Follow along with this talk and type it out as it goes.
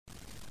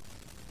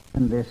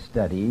open this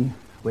study,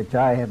 which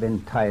I have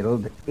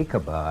entitled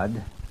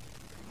Ichabod,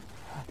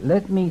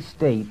 let me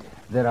state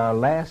that our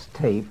last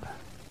tape,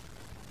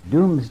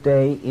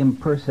 Doomsday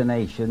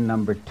Impersonation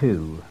number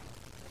 2,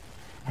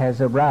 has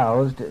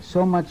aroused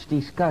so much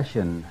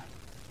discussion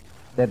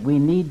that we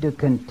need to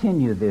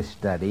continue this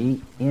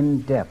study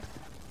in depth.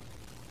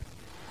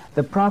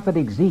 The prophet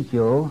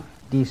Ezekiel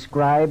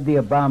described the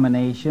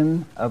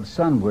abomination of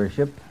sun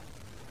worship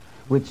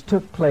which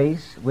took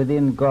place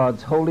within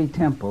God's holy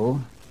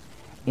temple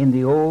in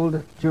the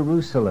old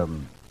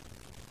Jerusalem.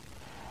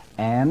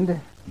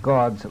 And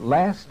God's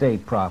last day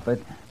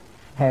prophet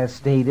has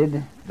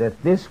stated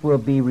that this will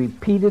be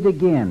repeated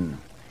again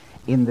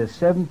in the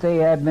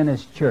Seventh-day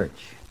Adventist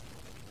Church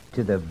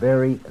to the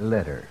very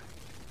letter.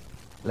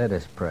 Let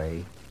us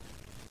pray.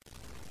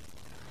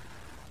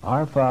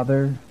 Our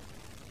Father,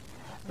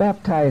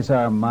 baptize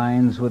our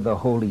minds with the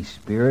Holy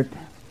Spirit,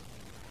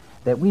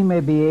 that we may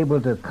be able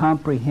to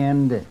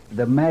comprehend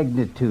the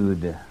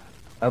magnitude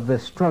of the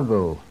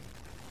struggle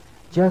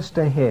just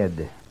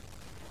ahead,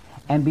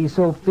 and be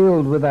so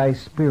filled with thy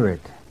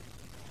Spirit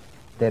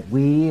that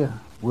we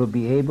will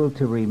be able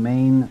to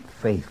remain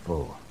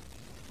faithful.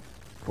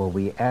 For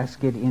we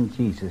ask it in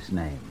Jesus'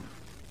 name.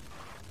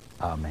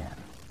 Amen.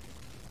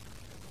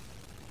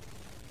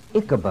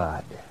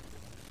 Ichabod.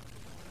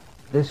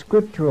 The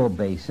scriptural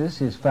basis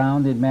is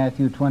found in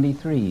Matthew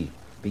 23,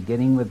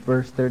 beginning with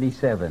verse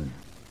 37.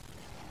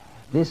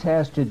 This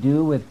has to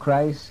do with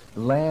Christ's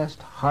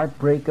last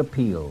heartbreak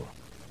appeal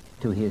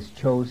to his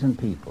chosen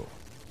people.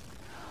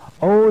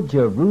 O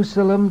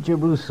Jerusalem,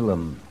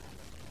 Jerusalem,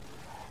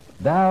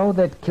 thou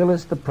that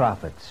killest the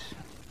prophets,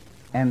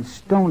 and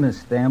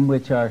stonest them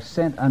which are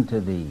sent unto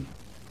thee,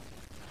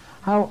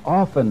 how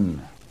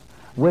often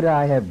would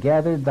I have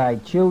gathered thy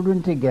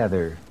children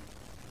together,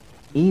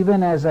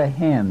 even as a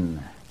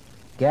hen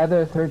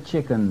gathereth her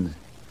chickens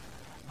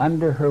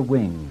under her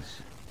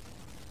wings,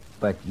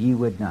 but ye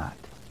would not.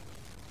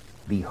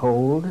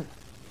 Behold,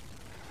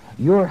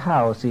 your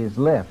house is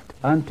left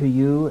unto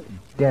you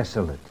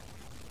desolate.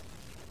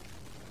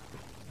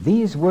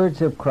 These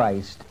words of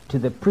Christ to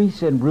the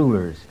priests and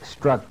rulers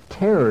struck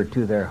terror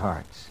to their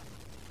hearts.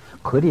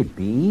 Could it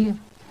be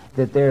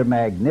that their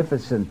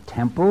magnificent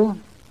temple,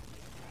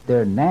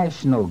 their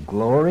national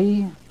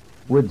glory,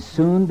 would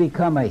soon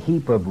become a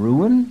heap of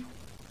ruin?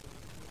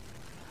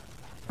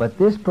 But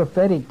this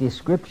prophetic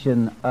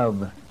description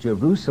of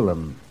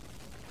Jerusalem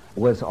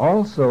was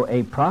also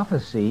a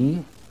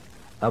prophecy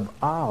of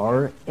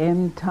our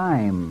end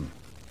time.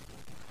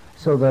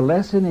 So the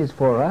lesson is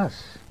for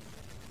us.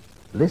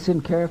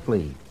 Listen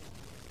carefully.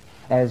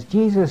 As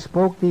Jesus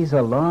spoke these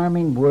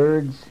alarming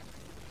words,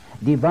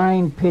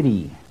 divine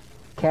pity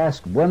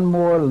cast one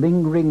more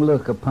lingering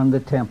look upon the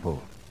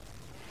temple.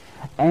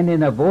 And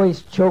in a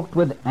voice choked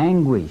with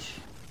anguish,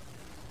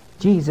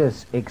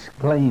 Jesus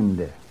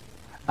exclaimed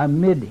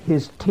amid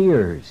his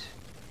tears,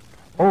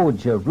 O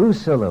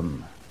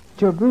Jerusalem,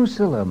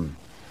 Jerusalem,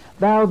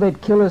 thou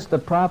that killest the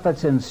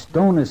prophets and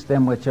stonest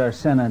them which are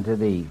sent unto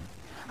thee,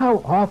 how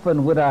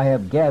often would I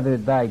have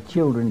gathered thy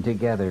children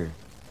together,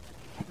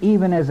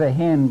 even as a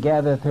hen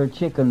gathereth her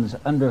chickens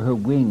under her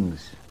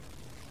wings,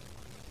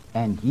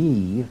 and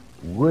ye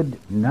would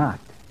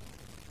not.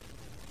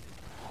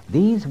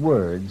 These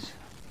words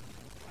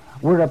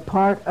were a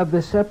part of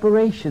the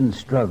separation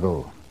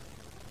struggle,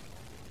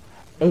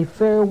 a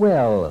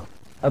farewell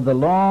of the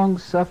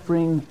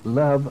long-suffering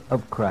love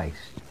of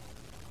Christ.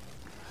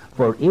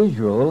 For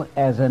Israel,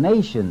 as a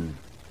nation,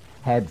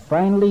 had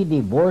finally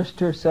divorced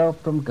herself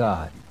from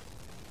God.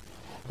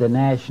 The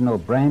national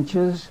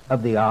branches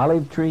of the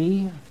olive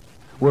tree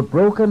were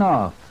broken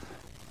off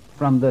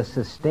from the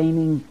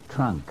sustaining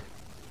trunk.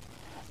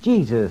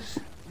 Jesus,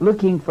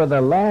 looking for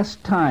the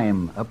last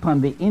time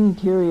upon the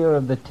interior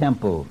of the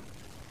temple,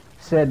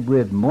 said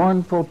with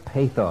mournful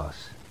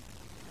pathos,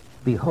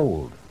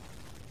 Behold,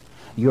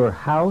 your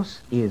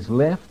house is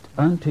left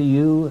unto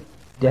you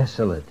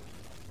desolate.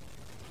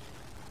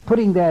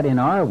 Putting that in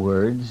our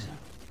words,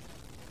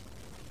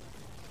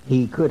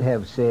 he could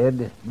have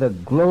said, the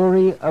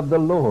glory of the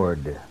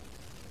Lord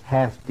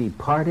hath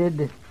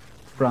departed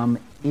from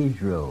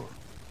Israel.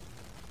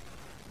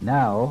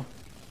 Now,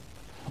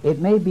 it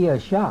may be a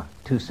shock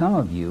to some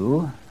of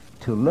you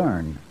to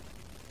learn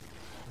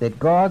that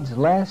God's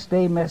last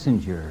day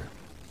messenger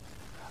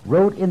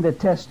wrote in the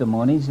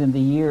testimonies in the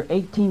year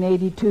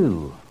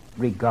 1882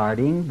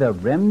 regarding the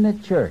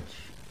remnant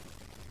church.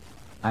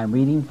 I'm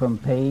reading from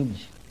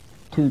page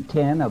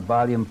 210 of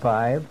volume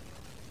 5.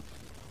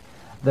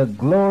 The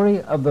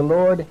glory of the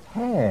Lord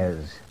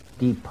has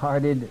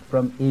departed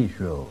from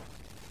Israel,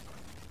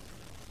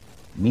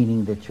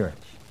 meaning the church.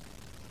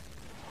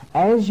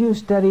 As you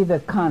study the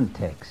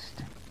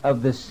context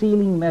of the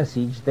sealing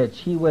message that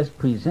she was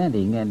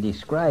presenting and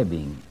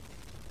describing,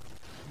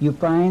 you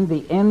find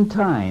the end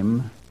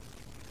time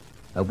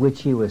of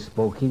which he was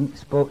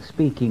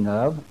speaking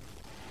of.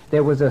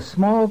 There was a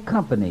small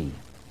company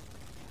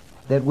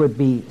that would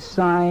be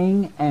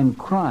sighing and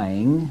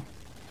crying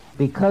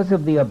because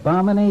of the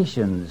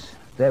abominations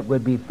that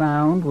would be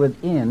found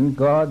within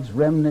God's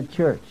remnant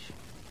church.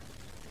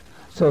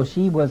 So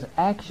she was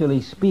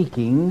actually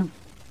speaking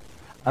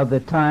of the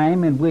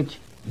time in which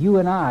you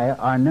and I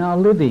are now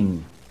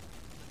living.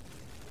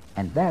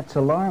 And that's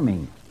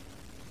alarming.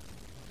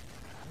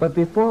 But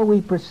before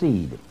we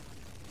proceed,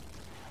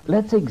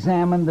 let's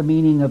examine the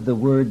meaning of the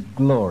word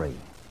glory.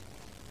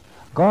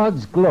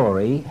 God's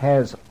glory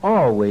has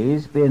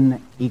always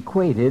been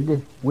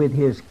equated with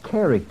his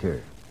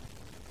character.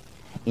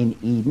 In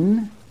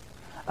Eden,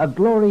 a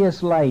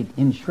glorious light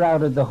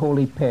enshrouded the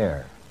holy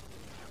pair,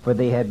 for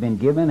they had been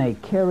given a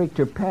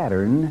character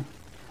pattern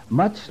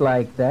much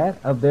like that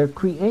of their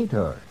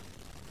Creator,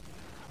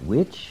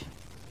 which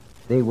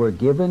they were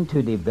given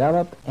to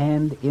develop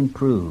and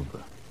improve,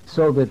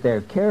 so that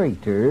their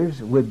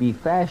characters would be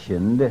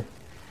fashioned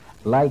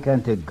like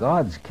unto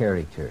God's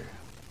character.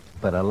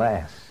 But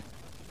alas,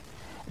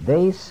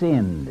 they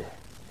sinned,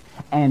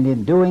 and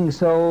in doing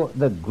so,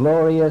 the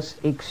glorious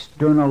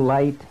external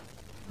light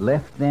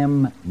left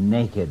them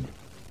naked,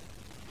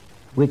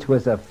 which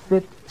was a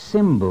fit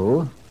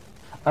symbol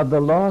of the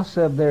loss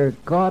of their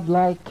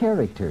godlike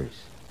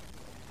characters.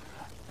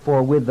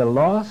 For with the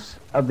loss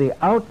of the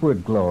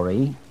outward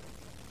glory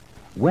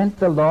went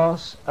the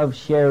loss of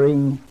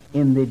sharing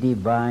in the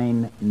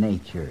divine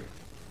nature.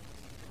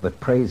 But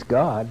praise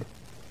God,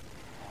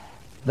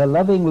 the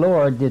loving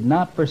Lord did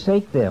not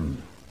forsake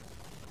them.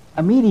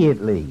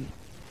 Immediately,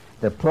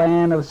 the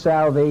plan of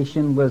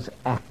salvation was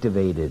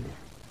activated,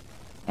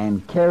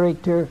 and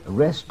character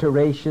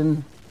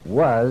restoration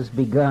was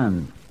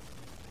begun.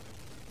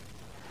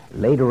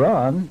 Later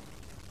on,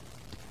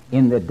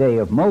 in the day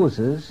of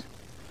Moses,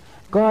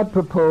 God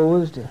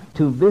proposed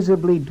to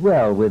visibly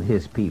dwell with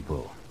his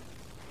people.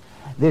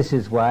 This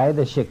is why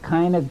the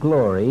Shekinah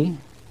glory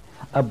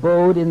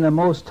abode in the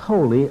most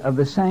holy of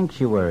the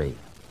sanctuary.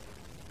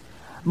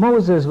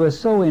 Moses was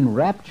so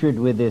enraptured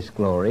with this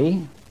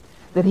glory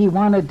that he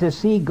wanted to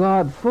see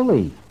God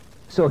fully.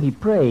 So he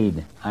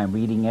prayed, I'm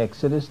reading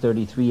Exodus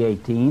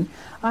 33:18,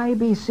 I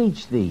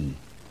beseech thee,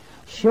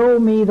 show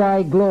me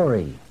thy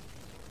glory.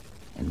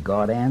 And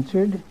God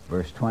answered,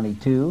 verse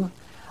 22,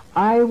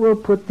 I will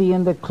put thee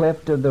in the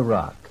cleft of the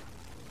rock,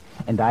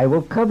 and I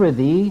will cover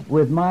thee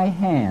with my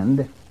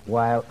hand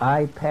while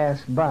I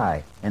pass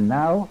by. And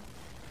now,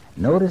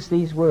 notice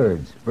these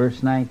words,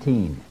 verse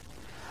 19,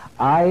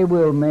 I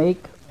will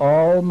make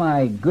all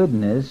my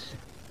goodness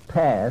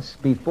pass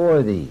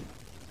before thee.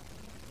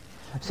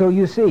 So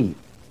you see,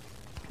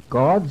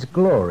 God's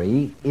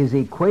glory is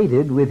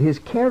equated with his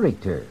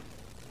character.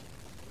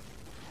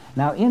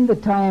 Now, in the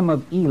time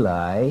of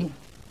Eli,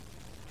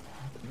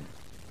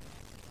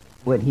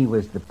 when he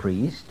was the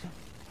priest,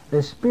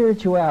 the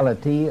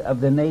spirituality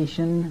of the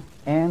nation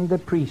and the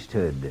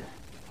priesthood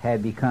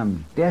had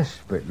become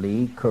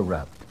desperately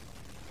corrupt.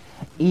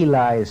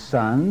 Eli's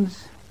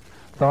sons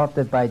thought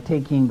that by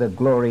taking the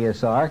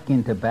glorious ark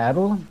into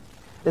battle,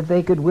 that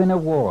they could win a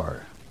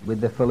war with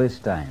the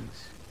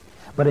Philistines.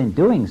 But in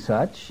doing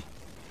such,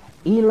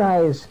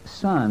 Eli's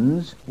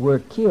sons were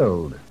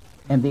killed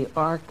and the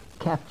ark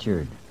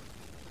captured.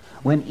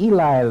 When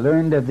Eli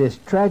learned of this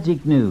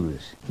tragic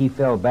news, he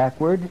fell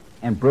backward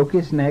and broke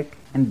his neck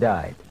and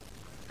died.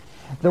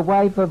 The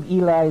wife of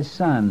Eli's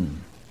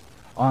son,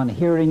 on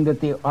hearing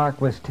that the ark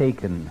was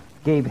taken,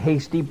 gave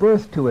hasty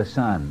birth to a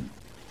son.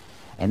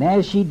 And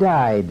as she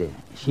died,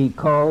 she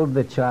called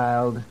the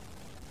child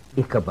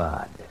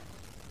Ichabod,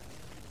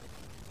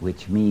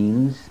 which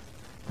means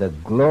the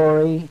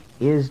glory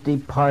is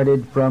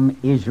departed from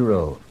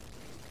Israel.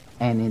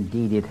 And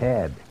indeed it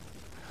had.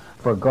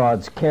 For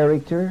God's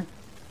character,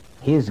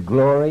 his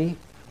glory,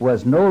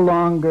 was no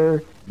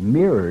longer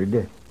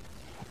mirrored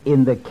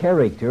in the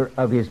character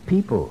of his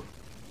people.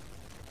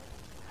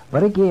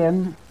 But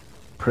again,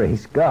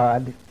 praise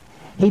God,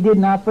 he did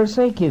not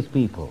forsake his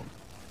people,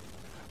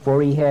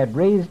 for he had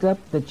raised up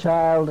the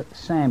child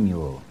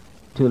Samuel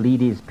to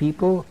lead his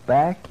people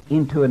back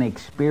into an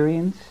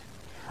experience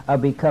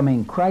of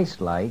becoming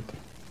Christ-like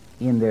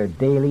in their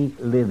daily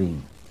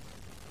living.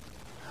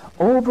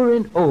 Over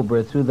and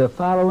over through the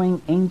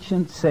following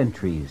ancient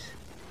centuries,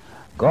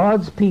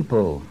 God's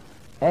people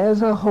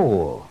as a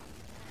whole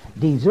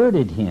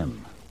deserted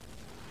him,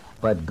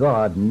 but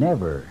God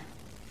never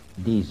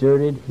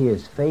deserted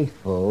his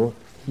faithful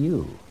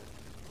few.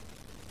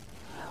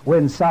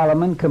 When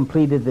Solomon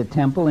completed the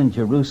temple in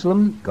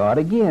Jerusalem, God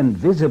again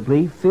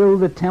visibly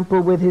filled the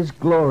temple with his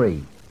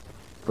glory.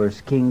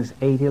 1 Kings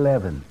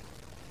 8:11.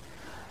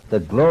 The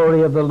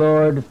glory of the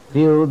Lord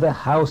filled the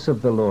house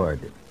of the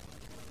Lord.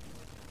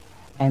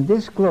 And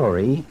this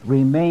glory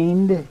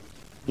remained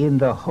in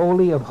the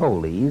Holy of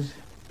Holies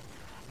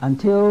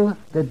until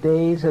the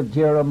days of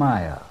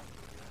Jeremiah,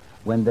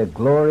 when the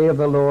glory of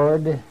the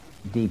Lord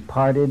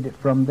departed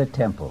from the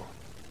temple.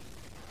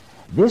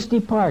 This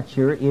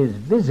departure is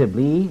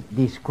visibly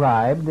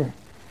described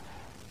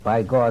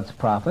by God's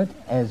prophet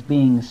as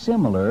being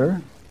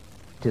similar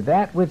to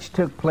that which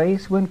took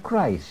place when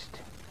Christ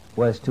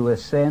was to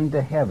ascend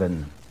to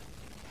heaven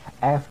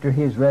after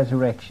his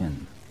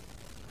resurrection.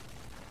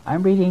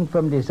 I'm reading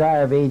from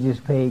Desire of Ages,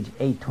 page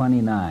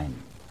 829.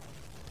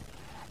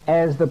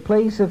 As the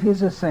place of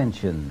his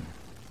ascension,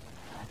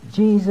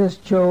 Jesus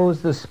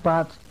chose the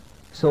spot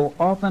so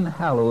often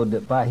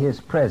hallowed by his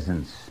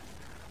presence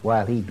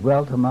while he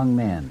dwelt among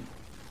men.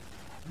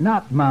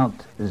 Not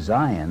Mount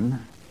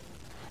Zion,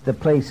 the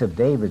place of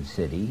David's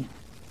city,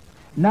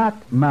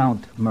 not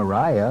Mount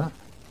Moriah,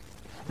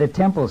 the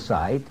temple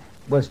site,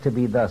 was to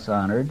be thus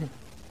honored.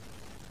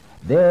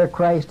 There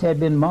Christ had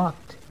been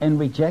mocked and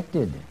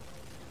rejected.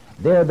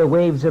 There the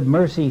waves of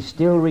mercy,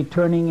 still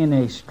returning in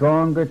a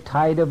stronger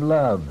tide of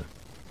love,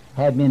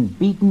 had been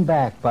beaten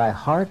back by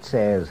hearts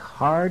as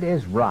hard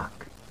as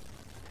rock.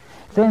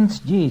 Thence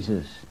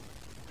Jesus,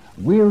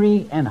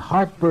 weary and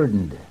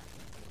heart-burdened,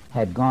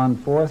 had gone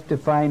forth to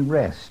find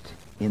rest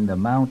in the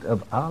Mount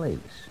of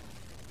Olives.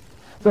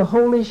 The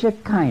holy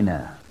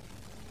Shekinah,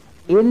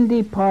 in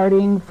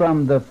departing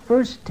from the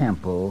first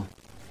temple,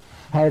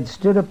 had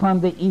stood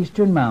upon the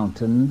eastern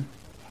mountain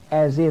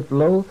as if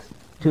loath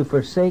to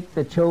forsake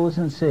the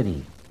chosen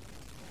city.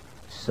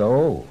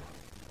 So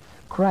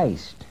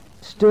Christ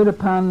stood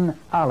upon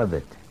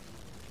Olivet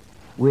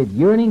with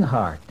yearning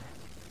heart,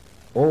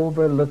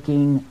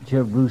 overlooking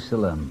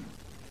Jerusalem.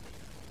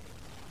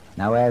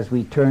 Now, as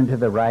we turn to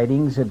the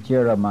writings of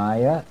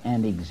Jeremiah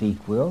and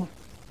Ezekiel,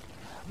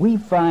 we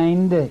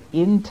find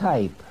in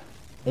type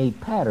a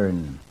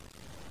pattern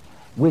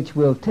which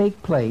will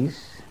take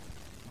place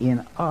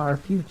in our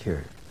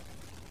future.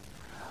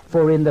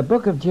 For in the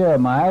book of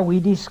Jeremiah we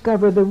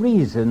discover the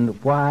reason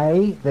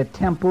why the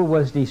temple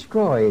was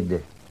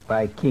destroyed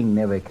by King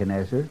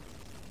Nebuchadnezzar.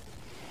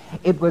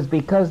 It was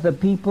because the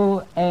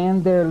people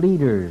and their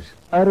leaders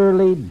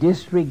utterly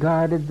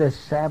disregarded the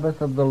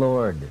Sabbath of the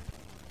Lord,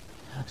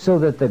 so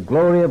that the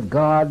glory of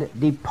God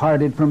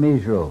departed from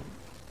Israel.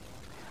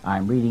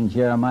 I'm reading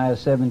Jeremiah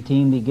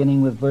 17,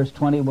 beginning with verse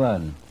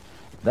 21.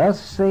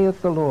 Thus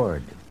saith the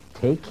Lord,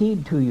 take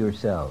heed to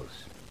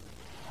yourselves,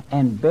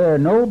 and bear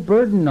no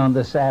burden on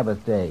the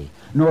Sabbath day,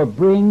 nor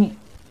bring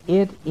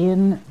it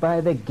in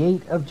by the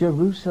gate of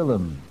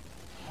Jerusalem.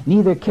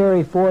 Neither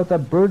carry forth a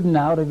burden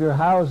out of your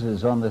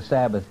houses on the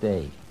Sabbath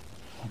day.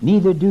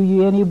 Neither do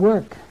ye any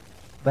work,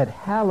 but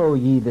hallow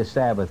ye the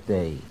Sabbath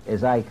day,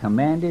 as I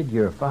commanded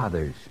your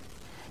fathers.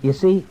 You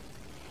see,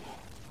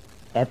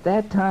 at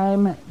that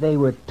time they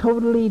were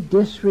totally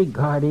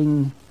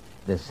disregarding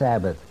the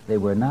Sabbath. They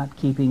were not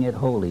keeping it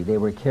holy. They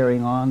were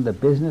carrying on the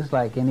business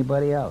like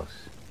anybody else.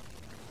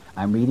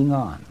 I'm reading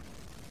on.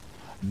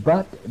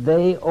 But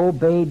they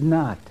obeyed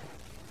not,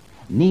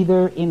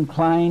 neither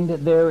inclined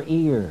their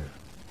ear,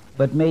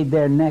 but made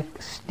their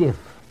neck stiff,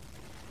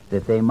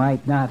 that they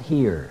might not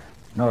hear,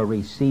 nor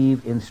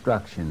receive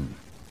instruction.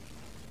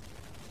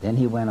 Then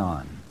he went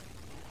on,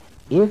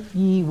 if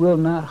ye will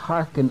not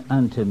hearken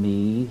unto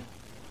me,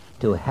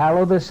 to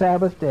hallow the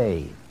Sabbath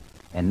day,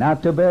 and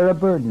not to bear a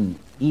burden,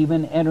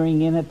 even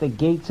entering in at the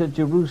gates of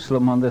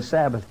Jerusalem on the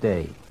Sabbath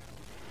day,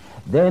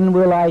 then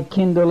will I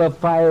kindle a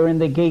fire in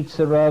the gates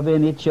thereof,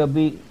 and it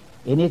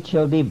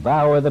shall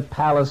devour the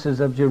palaces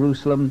of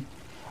Jerusalem,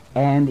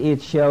 and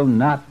it shall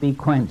not be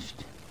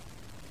quenched.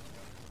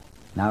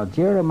 Now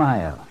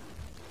Jeremiah,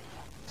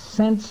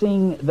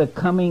 sensing the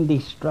coming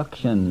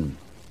destruction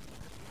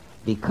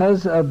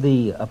because of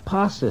the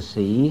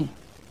apostasy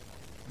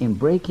in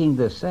breaking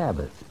the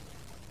Sabbath,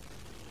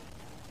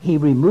 he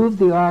removed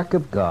the ark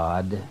of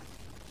God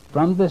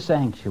from the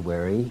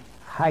sanctuary,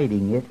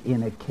 hiding it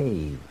in a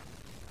cave.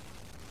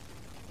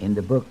 In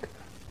the book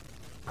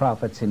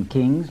Prophets and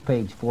Kings,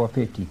 page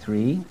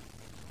 453,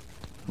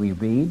 we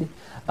read,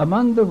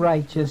 among the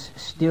righteous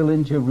still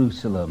in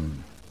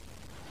Jerusalem,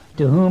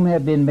 to whom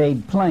have been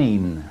made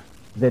plain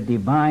the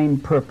divine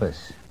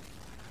purpose,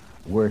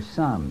 were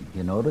some,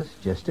 you notice,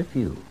 just a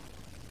few,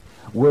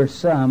 were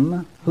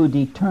some who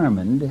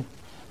determined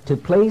to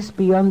place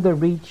beyond the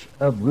reach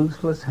of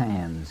ruthless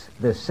hands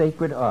the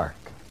sacred ark,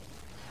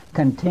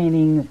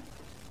 containing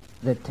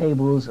the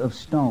tables of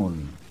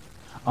stone,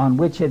 on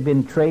which had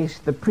been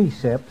traced the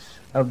precepts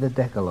of the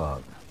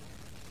Decalogue.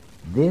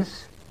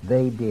 This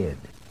they did.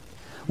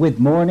 With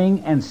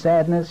mourning and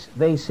sadness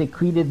they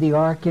secreted the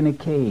ark in a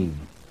cave,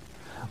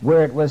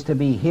 where it was to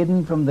be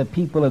hidden from the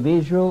people of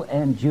Israel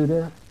and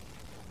Judah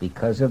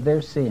because of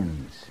their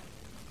sins,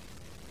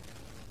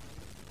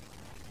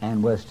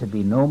 and was to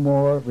be no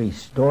more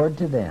restored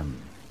to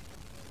them.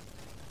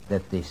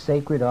 That the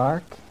sacred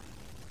ark,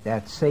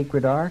 that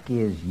sacred ark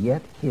is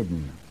yet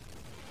hidden.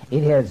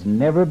 It has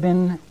never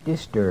been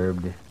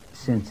disturbed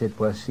since it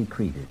was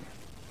secreted.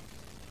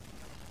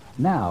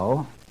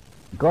 Now,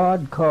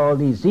 God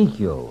called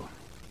Ezekiel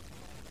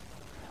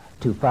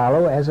to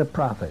follow as a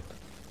prophet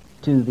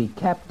to the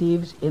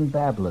captives in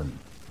Babylon.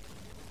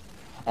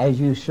 As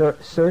you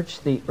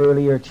search the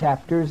earlier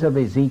chapters of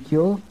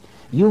Ezekiel,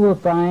 you will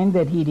find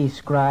that he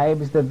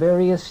describes the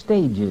various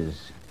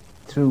stages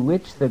through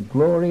which the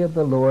glory of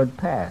the Lord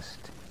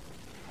passed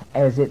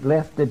as it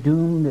left the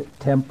doomed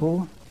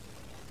temple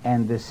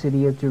and the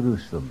city of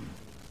Jerusalem.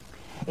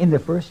 In the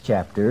first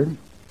chapter,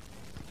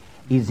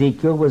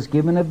 Ezekiel was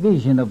given a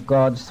vision of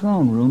God's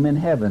throne room in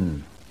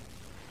heaven,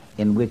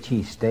 in which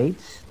he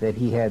states that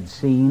he had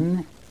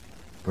seen,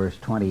 verse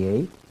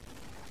 28,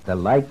 the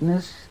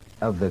likeness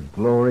of the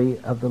glory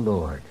of the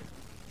Lord.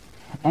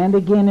 And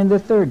again in the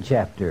 3rd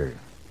chapter,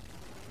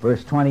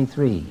 verse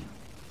 23,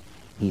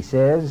 he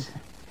says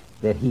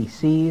that he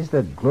sees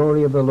the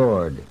glory of the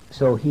Lord,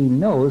 so he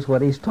knows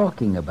what he's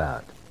talking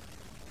about.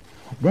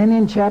 Then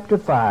in chapter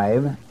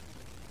 5,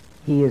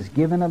 he is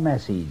given a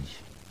message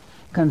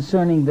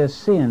concerning the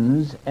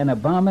sins and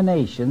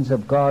abominations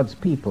of God's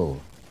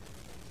people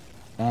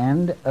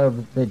and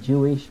of the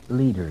Jewish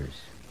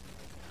leaders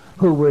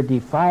who were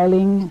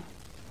defiling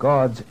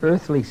God's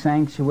earthly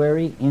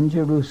sanctuary in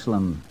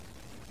Jerusalem,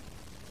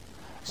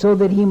 so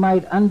that he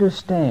might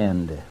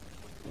understand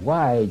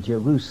why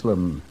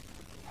Jerusalem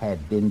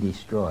had been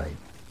destroyed.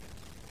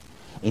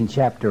 In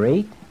chapter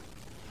 8,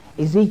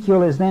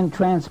 Ezekiel is then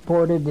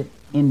transported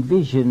in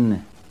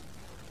vision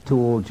to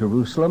Old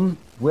Jerusalem,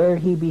 where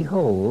he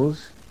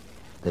beholds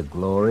the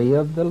glory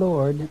of the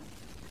Lord.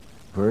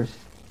 Verse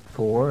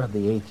 4 of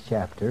the 8th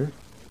chapter.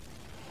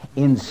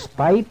 In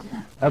spite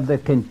of the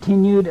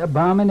continued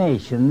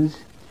abominations,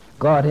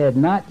 God had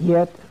not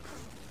yet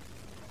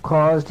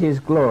caused his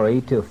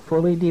glory to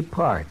fully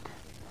depart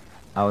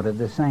out of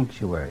the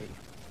sanctuary.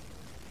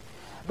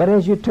 But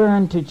as you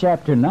turn to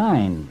chapter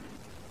 9,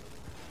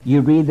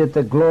 you read that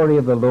the glory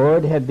of the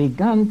Lord had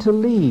begun to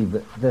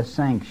leave the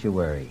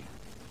sanctuary.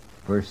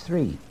 Verse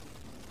 3,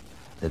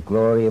 the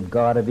glory of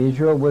God of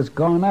Israel was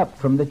gone up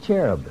from the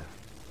cherub.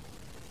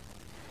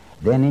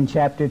 Then in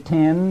chapter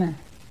 10,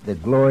 the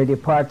glory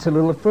departs a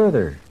little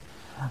further,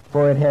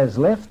 for it has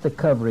left the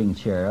covering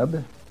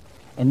cherub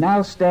and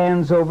now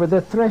stands over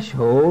the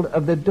threshold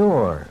of the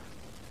door.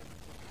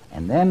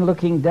 And then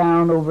looking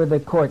down over the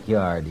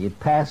courtyard, it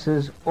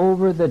passes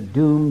over the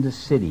doomed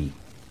city.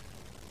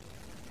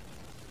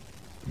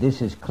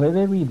 This is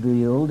clearly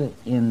revealed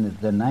in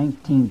the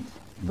 19th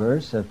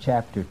verse of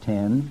chapter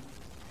 10.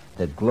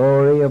 The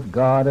glory of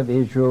God of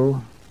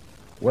Israel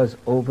was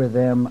over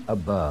them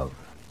above.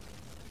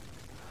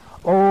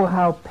 Oh,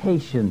 how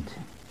patient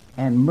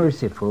and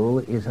merciful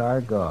is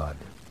our God!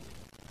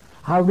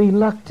 How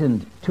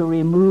reluctant to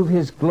remove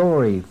his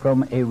glory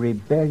from a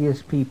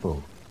rebellious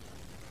people.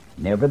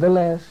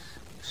 Nevertheless,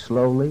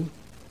 slowly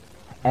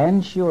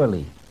and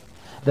surely,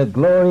 the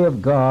glory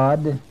of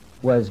God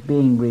was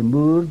being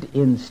removed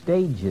in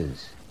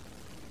stages.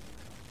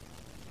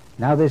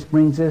 Now this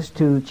brings us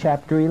to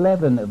chapter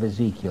 11 of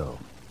Ezekiel,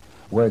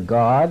 where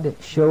God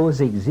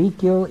shows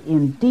Ezekiel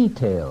in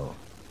detail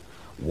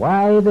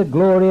why the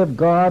glory of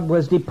God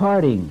was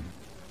departing.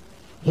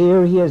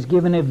 Here he has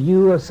given a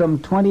view of some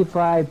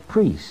 25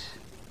 priests,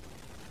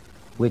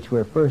 which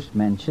were first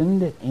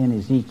mentioned in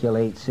Ezekiel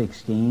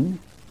 8:16.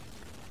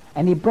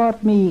 And he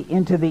brought me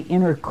into the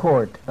inner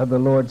court of the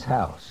Lord's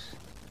house.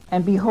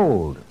 And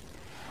behold,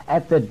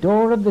 at the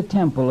door of the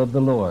temple of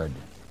the Lord,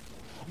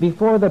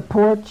 before the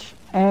porch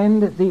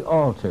and the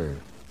altar,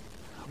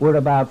 were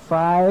about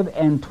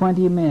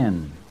 25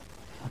 men,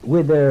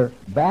 with their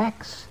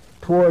backs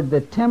toward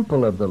the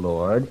temple of the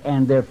Lord,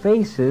 and their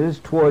faces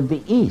toward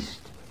the east.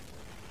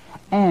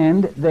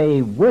 And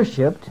they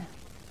worshipped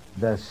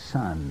the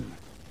sun.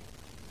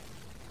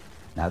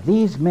 Now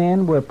these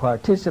men were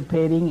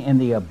participating in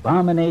the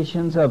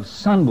abominations of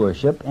sun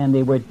worship, and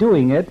they were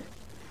doing it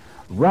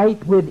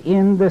right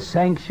within the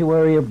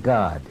sanctuary of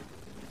God.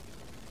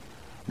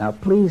 Now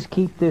please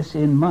keep this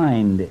in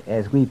mind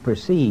as we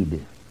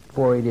proceed,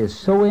 for it is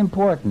so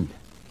important,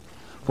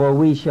 for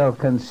we shall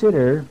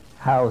consider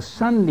how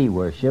Sunday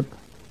worship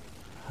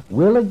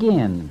will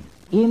again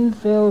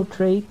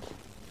infiltrate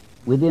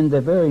within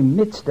the very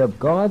midst of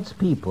God's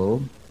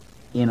people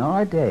in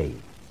our day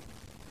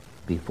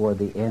before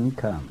the end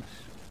comes.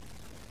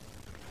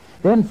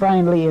 Then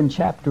finally in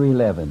chapter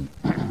 11,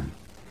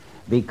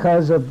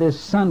 because of this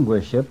sun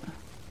worship,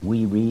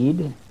 we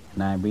read,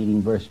 and I'm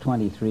reading verse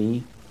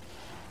 23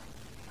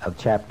 of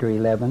chapter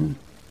 11,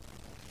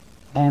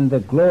 and the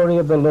glory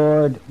of the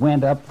Lord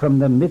went up from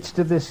the midst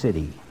of the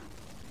city,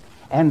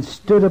 and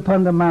stood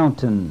upon the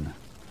mountain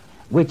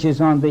which is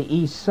on the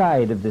east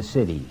side of the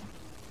city.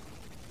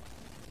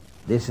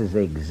 This is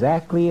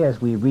exactly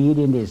as we read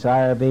in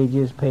Desire of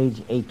Ages,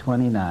 page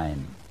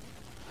 829,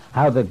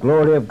 how the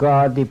glory of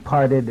God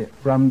departed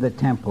from the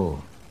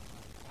temple,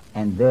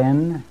 and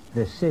then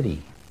the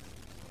city,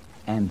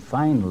 and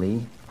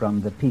finally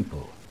from the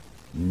people,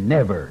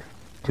 never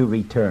to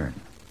return.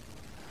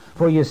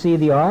 For you see,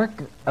 the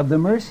ark of the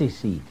mercy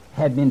seat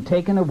had been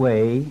taken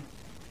away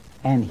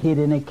and hid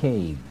in a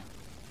cave,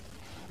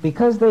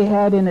 because they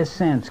had, in a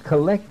sense,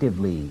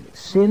 collectively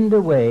sinned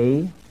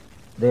away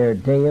their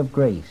day of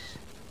grace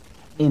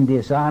in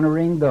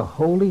dishonoring the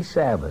holy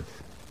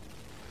Sabbath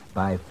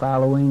by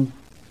following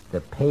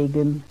the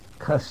pagan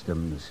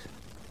customs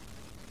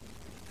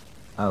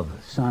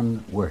of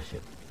sun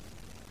worship.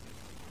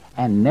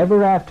 And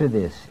never after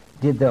this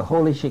did the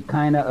holy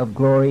Shekinah of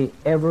glory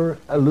ever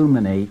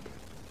illuminate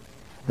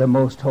the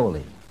most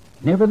holy.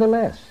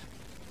 Nevertheless,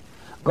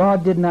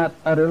 God did not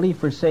utterly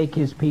forsake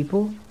his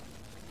people.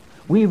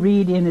 We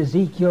read in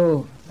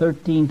Ezekiel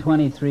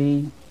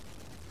 13:23,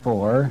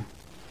 "For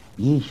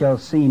ye shall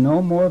see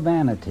no more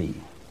vanity,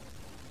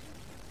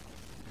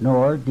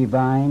 nor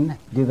divine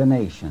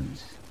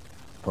divinations,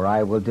 for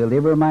I will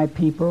deliver my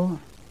people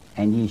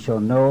and ye shall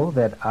know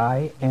that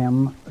I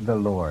am the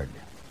Lord.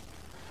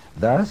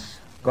 Thus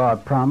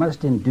God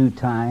promised in due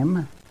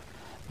time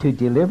to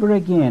deliver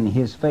again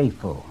his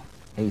faithful,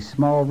 a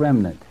small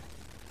remnant,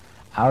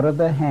 out of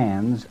the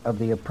hands of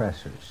the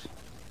oppressors.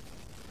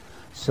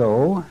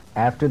 So,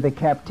 after the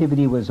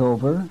captivity was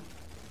over,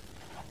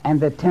 and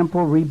the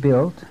temple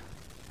rebuilt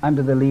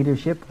under the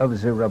leadership of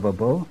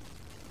Zerubbabel,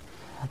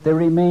 the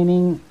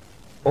remaining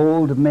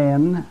old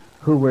men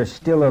who were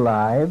still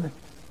alive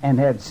and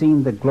had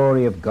seen the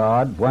glory of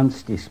God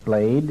once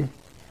displayed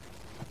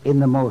in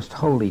the most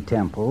holy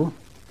temple,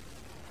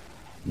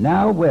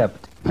 now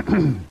wept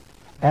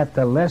at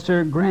the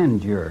lesser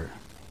grandeur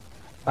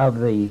of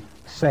the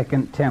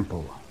second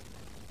temple.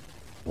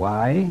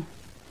 Why?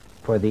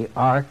 For the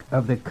Ark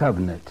of the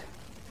Covenant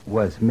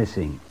was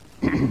missing.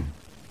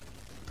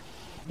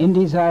 In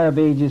Desire of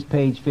Ages,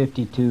 page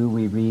 52,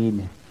 we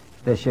read,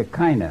 the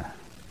Shekinah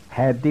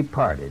had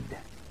departed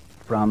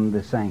from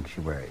the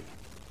sanctuary.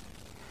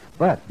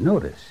 But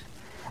notice,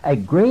 a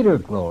greater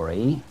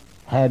glory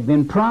had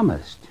been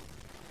promised.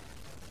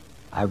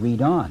 I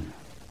read on.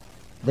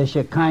 The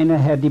Shekinah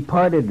had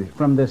departed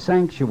from the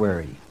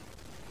sanctuary,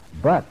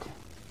 but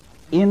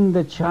in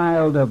the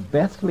child of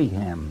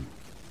Bethlehem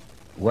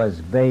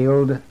was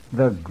veiled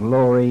the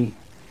glory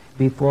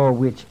before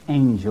which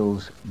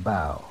angels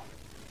bow.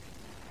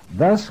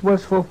 Thus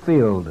was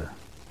fulfilled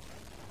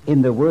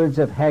in the words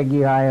of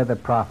Haggai the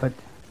prophet,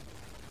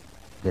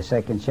 the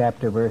 2nd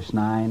chapter, verse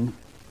 9,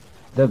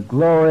 the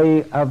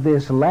glory of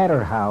this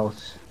latter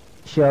house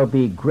shall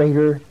be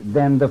greater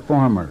than the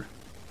former.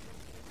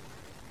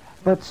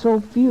 But so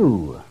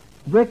few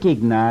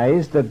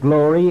recognized the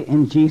glory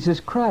in Jesus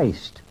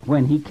Christ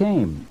when he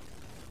came.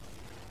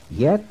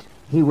 Yet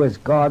he was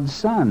God's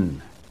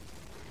Son,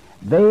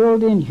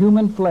 veiled in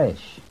human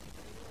flesh,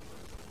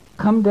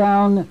 come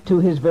down to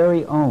his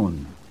very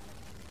own,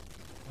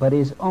 but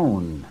his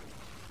own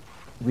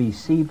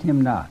received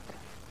him not.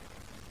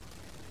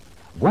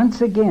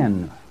 Once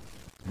again,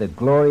 the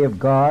glory of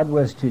God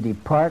was to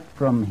depart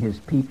from his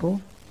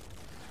people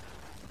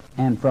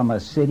and from a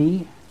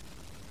city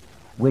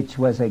which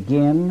was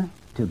again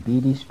to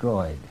be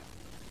destroyed.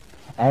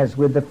 As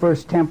with the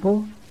first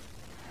temple,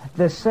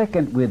 the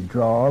second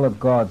withdrawal of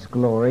God's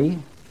glory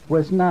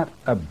was not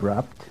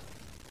abrupt,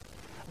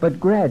 but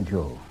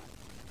gradual,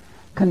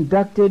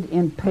 conducted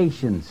in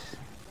patience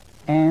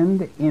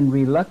and in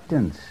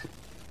reluctance.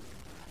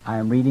 I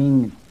am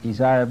reading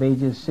Desire of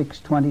Ages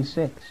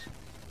 6:26.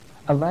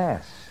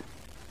 Alas,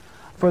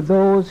 for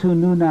those who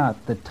knew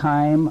not the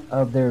time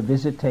of their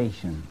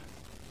visitation,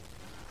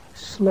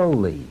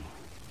 slowly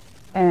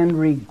and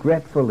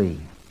regretfully,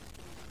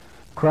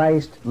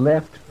 Christ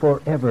left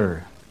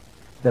forever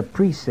the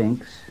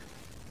precincts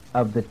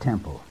of the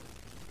temple,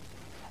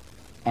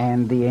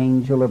 and the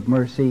angel of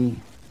mercy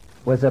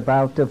was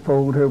about to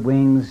fold her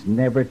wings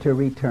never to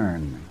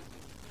return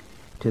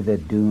to the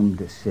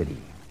doomed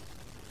city.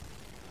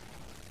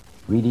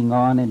 Reading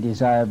on in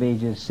Desire of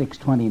Ages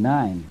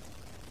 6:29,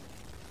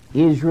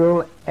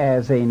 Israel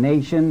as a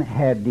nation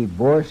had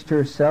divorced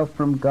herself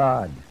from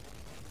God.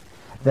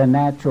 The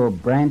natural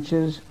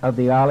branches of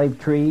the olive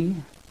tree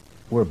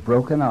were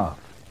broken off.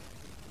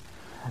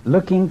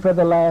 Looking for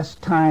the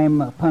last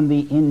time upon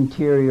the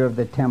interior of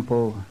the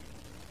temple,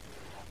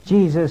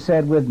 Jesus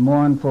said with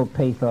mournful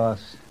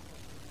pathos,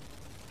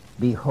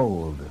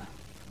 Behold,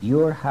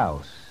 your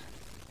house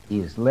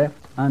is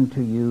left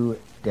unto you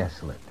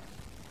desolate.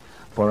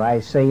 For I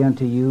say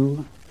unto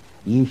you,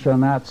 ye shall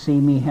not see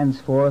me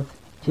henceforth,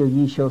 till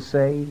ye shall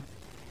say,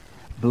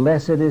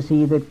 Blessed is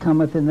he that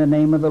cometh in the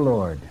name of the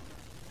Lord.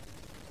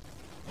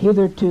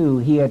 Hitherto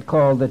he had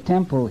called the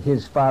temple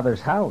his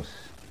Father's house,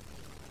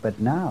 but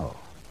now,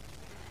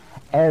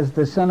 as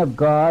the Son of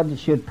God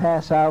should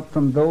pass out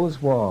from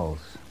those walls,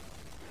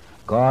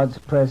 God's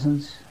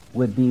presence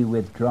would be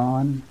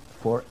withdrawn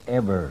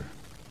forever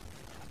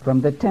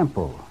from the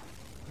temple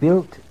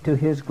built to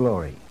his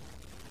glory.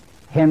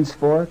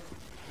 Henceforth,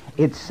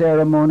 its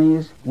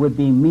ceremonies would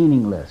be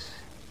meaningless,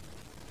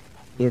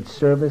 its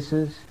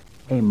services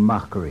a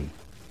mockery.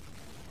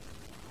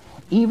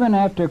 Even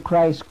after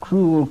Christ's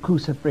cruel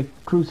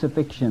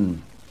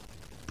crucifixion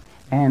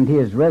and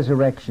his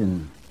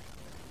resurrection,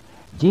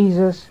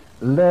 Jesus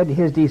led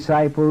his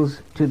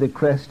disciples to the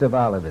crest of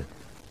Olivet.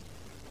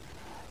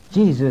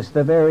 Jesus,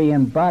 the very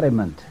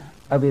embodiment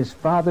of his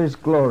Father's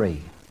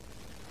glory,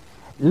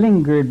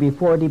 lingered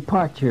before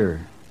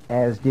departure,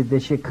 as did the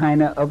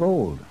Shekinah of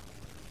old.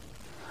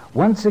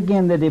 Once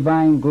again the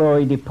divine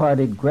glory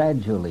departed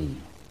gradually,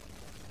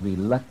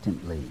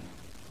 reluctantly.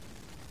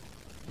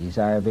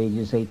 Desire of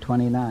Ages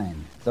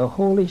 8:29. The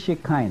holy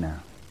Shekinah,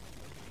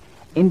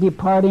 in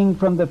departing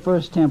from the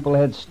first temple,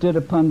 had stood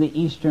upon the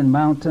eastern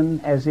mountain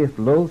as if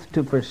loath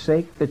to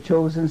forsake the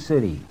chosen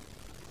city.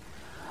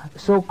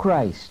 So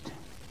Christ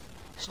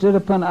stood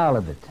upon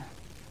Olivet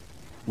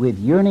with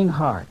yearning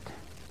heart,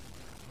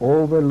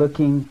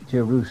 overlooking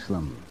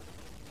Jerusalem.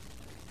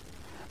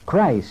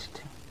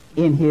 Christ,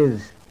 in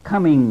his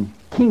coming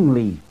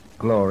kingly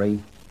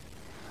glory,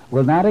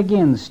 will not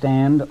again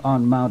stand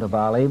on Mount of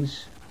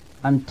Olives,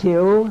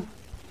 until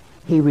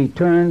he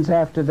returns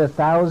after the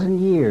 1,000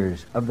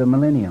 years of the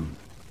millennium.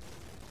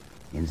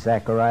 In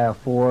Zechariah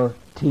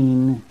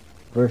 14,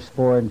 verse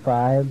 4 and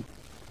 5,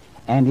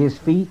 and his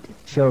feet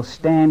shall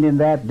stand in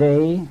that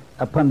day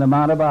upon the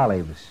Mount of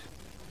Olives,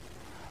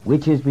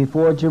 which is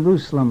before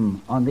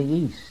Jerusalem on the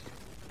east.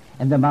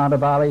 And the Mount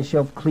of Olives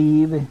shall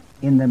cleave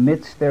in the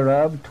midst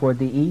thereof toward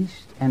the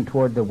east and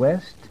toward the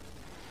west.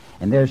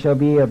 And there shall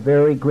be a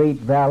very great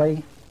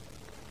valley,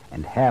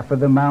 and half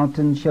of the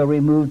mountain shall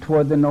remove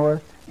toward the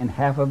north, and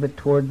half of it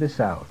toward the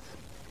south.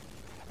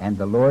 And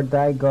the Lord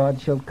thy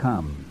God shall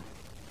come,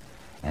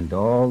 and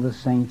all the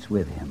saints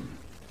with him.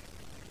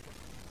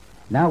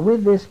 Now,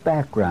 with this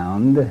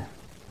background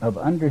of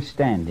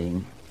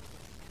understanding,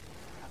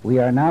 we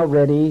are now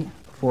ready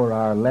for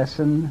our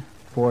lesson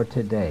for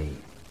today.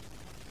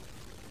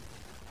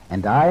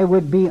 And I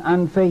would be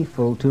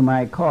unfaithful to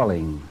my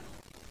calling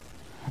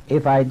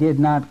if I did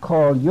not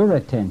call your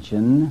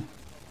attention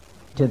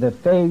to the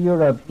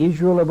failure of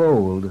Israel of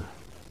old,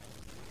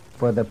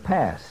 for the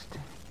past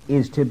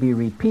is to be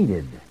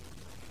repeated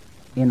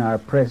in our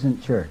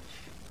present church,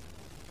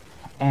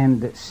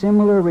 and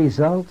similar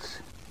results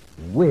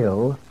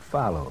will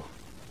follow.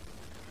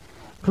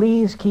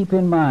 Please keep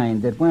in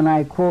mind that when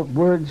I quote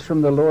words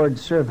from the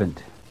Lord's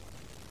servant,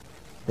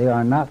 they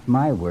are not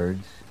my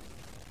words.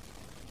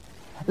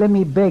 Let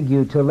me beg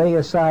you to lay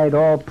aside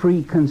all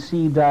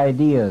preconceived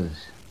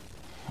ideas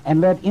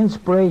and let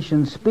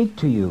inspiration speak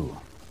to you.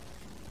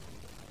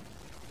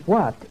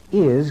 What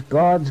is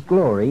God's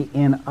glory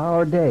in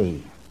our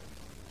day?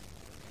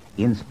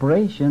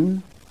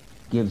 Inspiration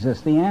gives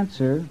us the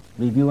answer.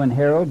 Review and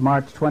Herald,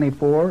 March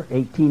 24,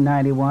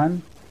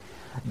 1891.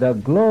 The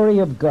glory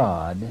of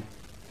God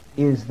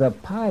is the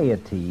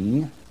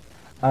piety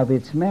of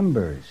its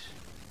members,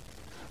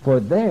 for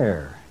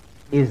there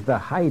is the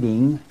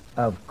hiding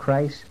of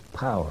Christ's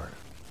power.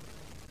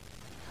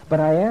 But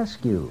I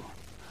ask you,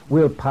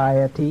 will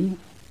piety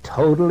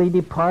totally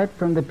depart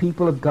from the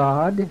people of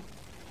God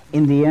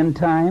in the end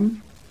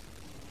time?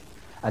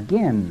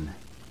 Again,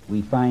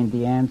 we find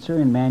the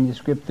answer in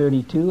Manuscript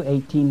 32,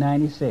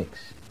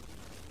 1896.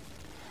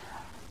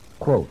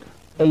 Quote,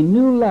 a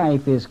new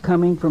life is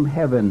coming from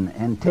heaven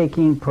and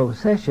taking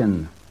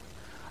possession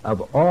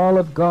of all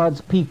of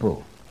God's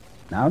people.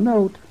 Now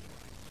note,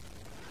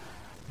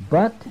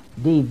 but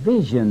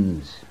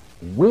divisions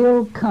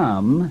will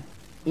come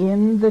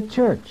in the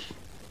church.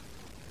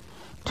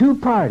 Two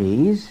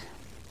parties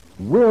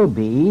will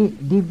be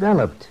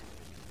developed,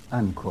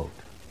 unquote.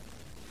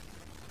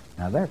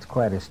 Now that's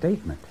quite a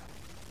statement.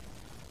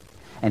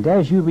 And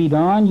as you read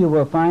on, you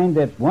will find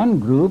that one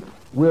group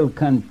will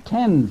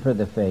contend for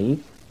the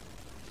faith,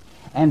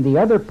 and the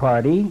other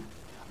party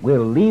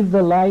will leave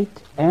the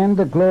light and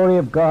the glory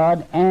of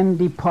God and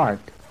depart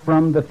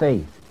from the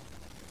faith.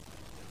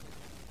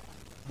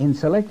 In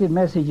Selected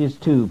Messages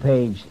 2,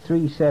 page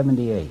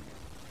 378,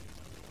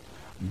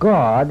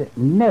 God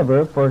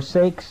never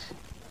forsakes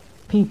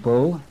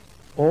people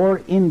or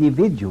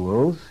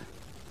individuals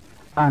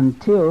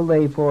until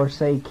they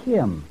forsake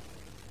him.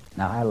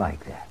 Now, I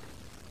like that.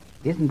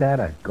 Isn't that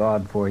a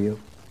God for you?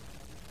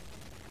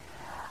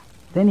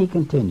 Then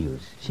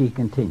she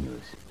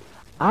continues,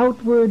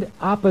 outward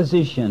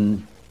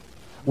opposition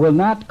will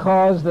not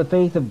cause the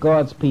faith of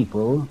God's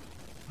people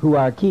who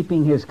are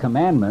keeping his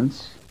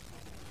commandments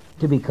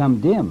to become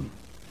dim.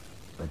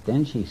 But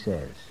then she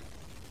says,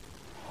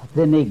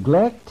 the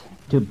neglect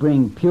to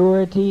bring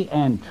purity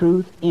and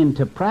truth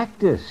into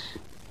practice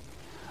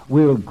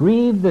will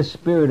grieve the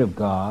Spirit of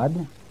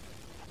God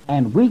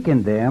and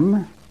weaken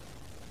them,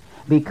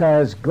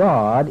 because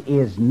God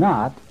is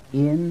not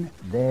in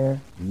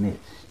their midst.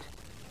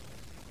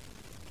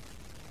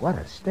 What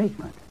a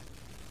statement.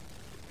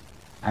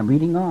 I'm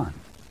reading on.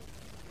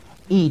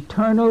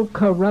 Eternal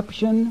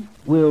corruption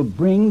will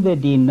bring the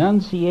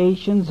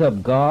denunciations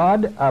of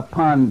God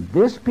upon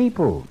this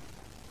people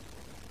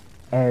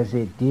as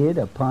it did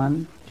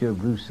upon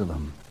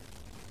Jerusalem.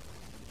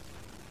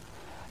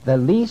 The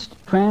least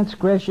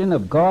transgression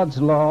of God's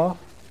law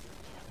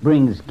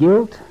brings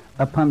guilt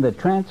upon the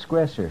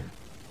transgressor,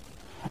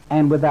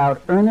 and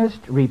without earnest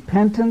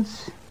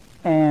repentance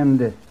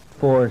and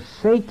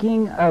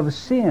forsaking of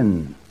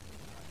sin,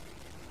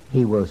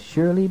 he will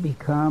surely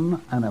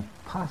become an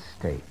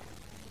apostate.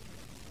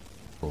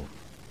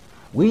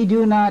 We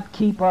do not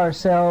keep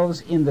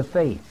ourselves in the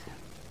faith,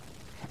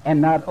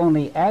 and not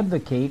only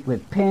advocate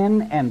with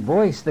pen and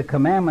voice the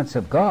commandments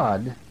of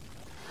God,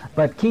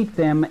 but keep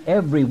them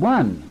every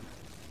one,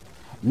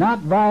 not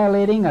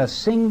violating a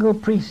single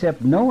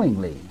precept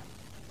knowingly.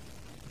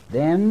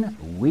 Then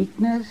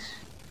weakness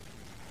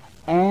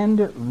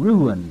and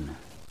ruin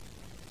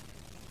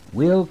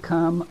will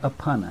come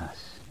upon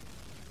us.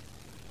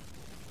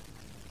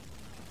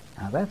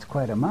 Now that's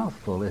quite a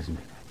mouthful, isn't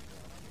it?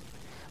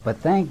 But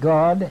thank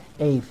God,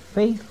 a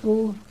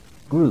faithful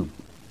group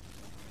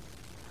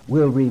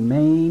will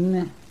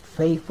remain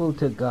faithful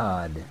to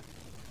God.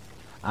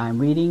 I'm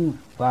reading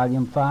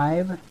Volume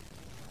 5,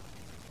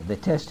 The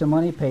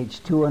Testimony,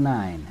 page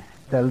 209.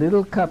 The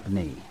little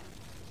company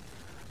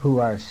who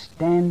are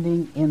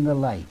standing in the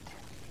light.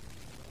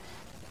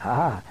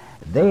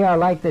 They are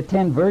like the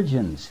 10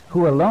 virgins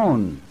who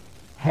alone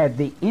had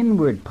the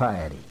inward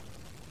piety.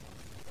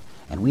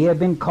 And we have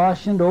been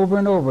cautioned over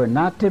and over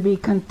not to be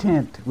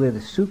content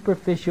with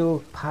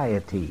superficial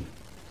piety.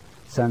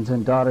 Sons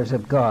and Daughters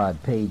of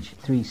God, page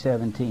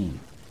 317.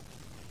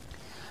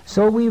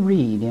 So we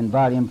read in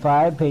volume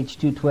 5, page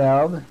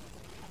 212,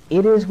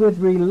 "It is with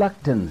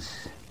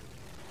reluctance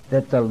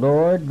that the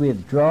Lord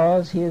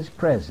withdraws his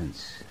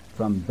presence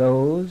from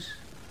those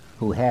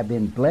who have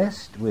been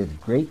blessed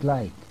with great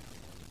light."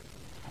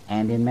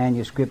 And in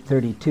manuscript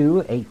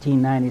 32,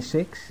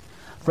 1896,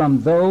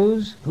 "From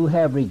those who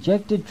have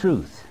rejected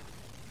truth,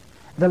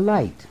 the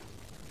light,"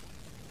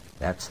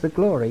 that's the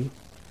glory,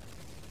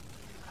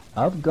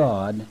 "of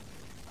God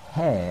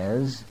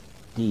has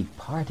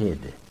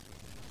departed."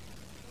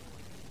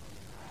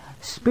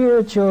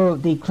 Spiritual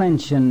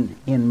declension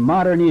in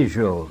modern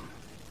Israel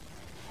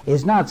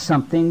is not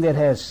something that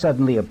has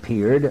suddenly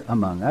appeared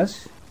among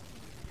us.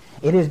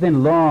 It has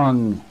been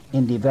long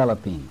in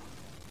developing.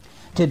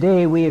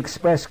 Today we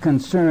express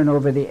concern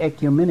over the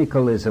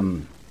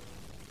ecumenicalism,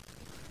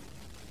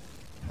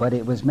 but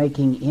it was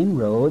making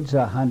inroads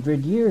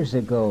 100 years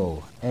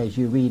ago, as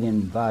you read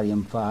in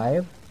volume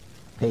 5,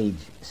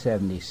 page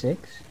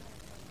 76.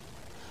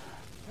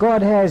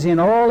 God has in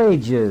all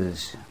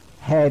ages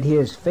had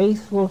his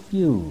faithful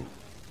few.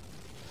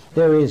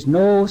 There is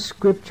no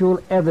scriptural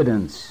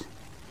evidence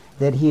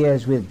that he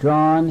has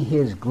withdrawn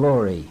his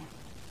glory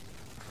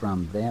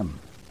from them.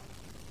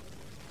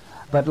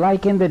 But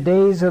like in the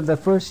days of the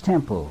first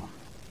temple,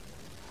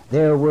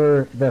 there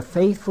were the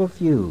faithful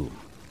few,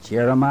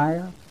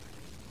 Jeremiah,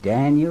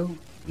 Daniel,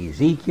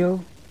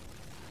 Ezekiel,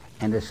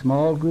 and a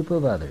small group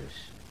of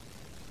others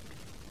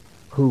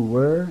who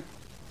were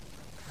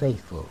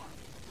faithful.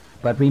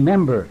 But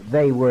remember,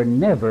 they were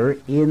never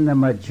in the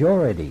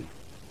majority.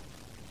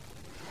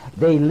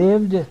 They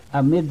lived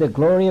amid the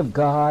glory of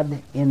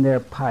God in their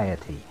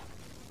piety.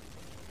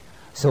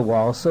 So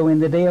also in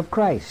the day of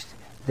Christ,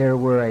 there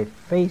were a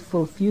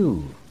faithful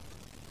few,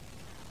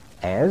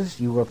 as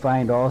you will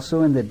find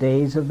also in the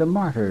days of the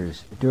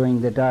martyrs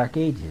during the Dark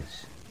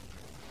Ages.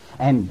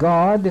 And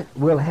God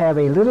will have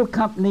a little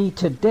company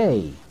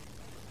today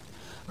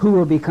who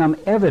will become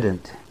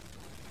evident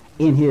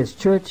in his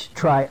church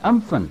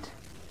triumphant.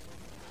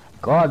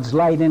 God's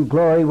light and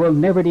glory will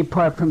never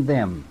depart from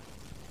them.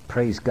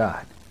 Praise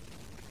God.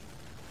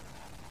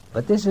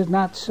 But this is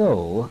not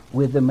so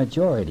with the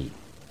majority.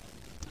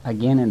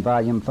 Again in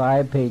volume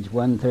 5, page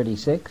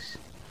 136,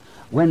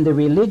 "When the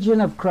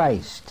religion of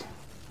Christ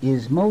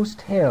is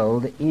most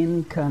held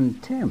in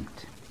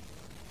contempt,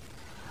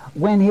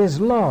 when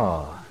his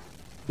law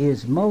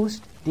is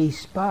most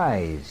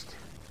despised,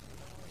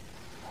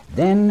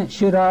 then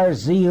should our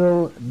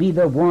zeal be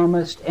the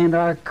warmest and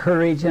our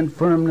courage and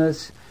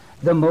firmness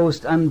the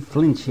most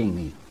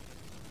unflinchingly.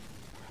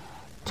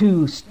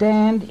 To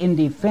stand in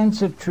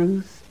defense of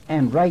truth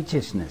and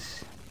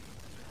righteousness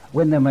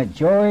when the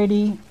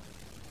majority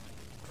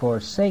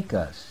forsake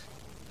us,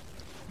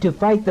 to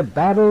fight the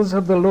battles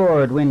of the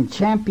Lord when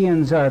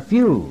champions are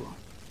few,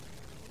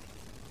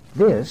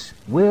 this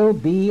will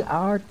be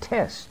our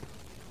test.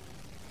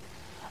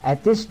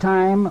 At this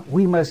time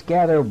we must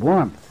gather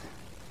warmth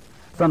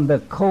from the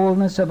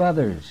coldness of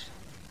others,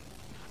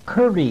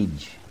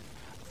 courage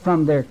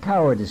from their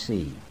cowardice,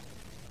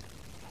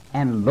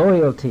 and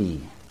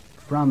loyalty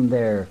from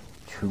their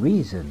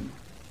treason."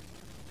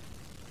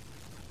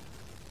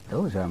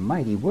 Those are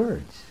mighty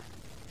words.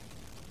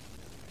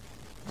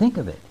 Think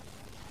of it.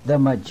 The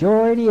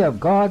majority of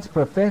God's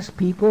professed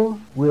people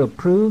will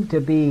prove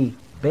to be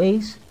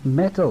base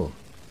metal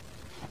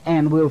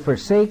and will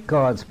forsake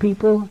God's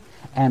people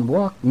and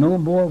walk no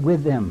more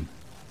with them.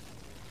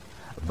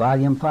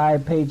 Volume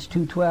 5, page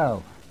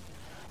 212.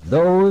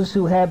 "Those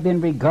who have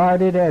been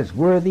regarded as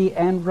worthy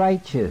and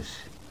righteous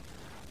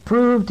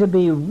prove to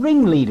be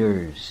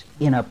ringleaders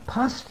in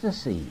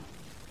apostasy,"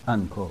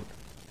 unquote.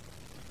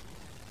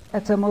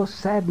 That's a most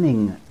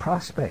saddening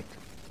prospect.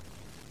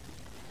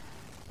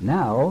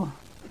 Now,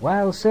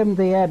 while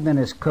Seventh-day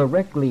Adventists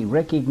correctly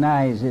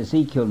recognize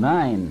Ezekiel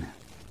 9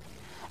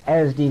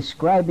 as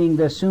describing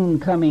the soon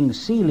coming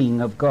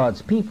sealing of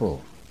God's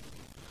people,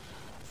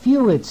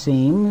 few, it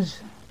seems,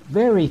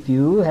 very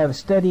few, have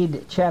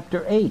studied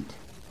chapter 8,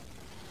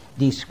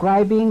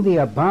 describing the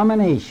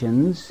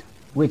abominations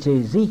which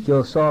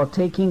Ezekiel saw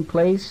taking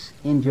place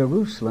in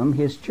Jerusalem,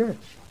 his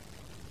church.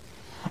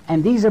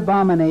 And these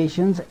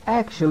abominations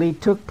actually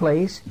took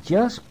place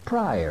just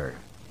prior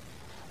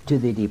to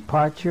the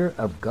departure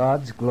of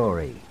God's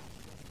glory,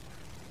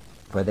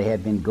 for they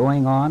had been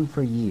going on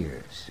for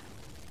years.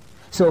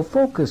 So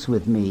focus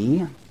with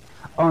me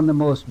on the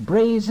most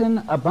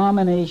brazen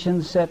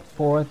abomination set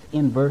forth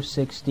in verse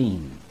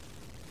 16,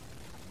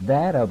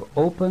 that of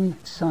open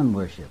sun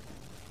worship.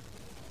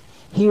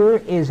 Here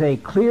is a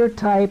clear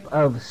type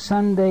of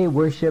Sunday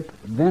worship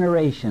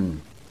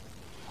veneration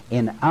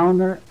in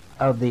honor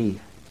of the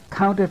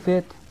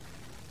counterfeit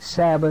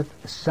Sabbath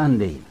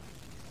Sunday.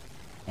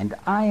 And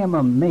I am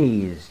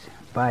amazed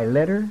by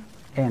letter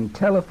and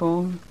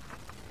telephone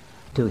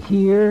to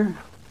hear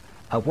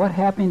of what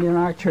happened in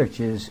our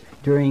churches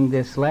during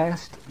this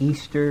last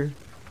Easter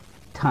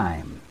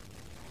time.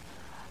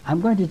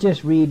 I'm going to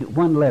just read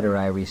one letter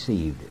I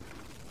received.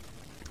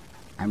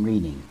 I'm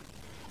reading.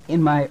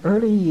 In my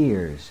early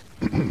years,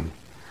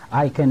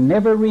 I can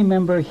never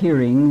remember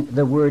hearing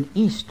the word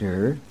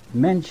Easter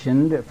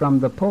mentioned from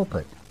the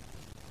pulpit.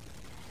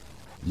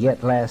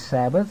 Yet last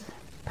Sabbath,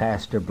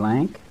 Pastor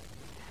Blank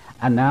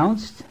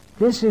announced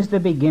this is the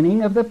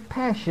beginning of the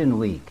Passion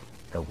Week.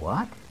 The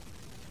what?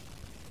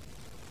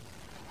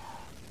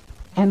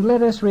 And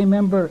let us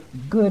remember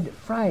Good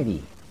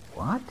Friday.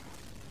 What?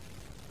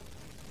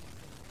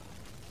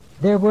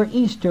 There were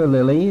Easter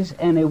lilies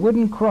and a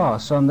wooden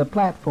cross on the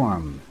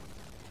platform,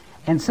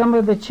 and some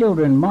of the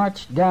children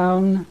marched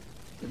down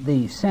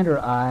the center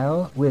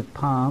aisle with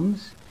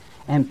palms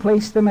and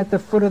placed them at the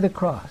foot of the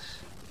cross.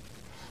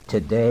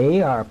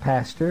 Today, our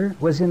pastor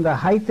was in the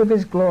height of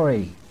his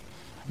glory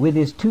with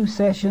his 2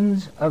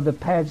 sessions of the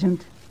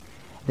pageant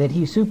that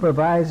he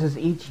supervises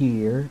each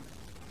year,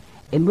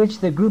 in which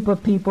the group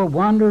of people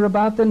wander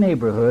about the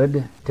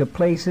neighborhood to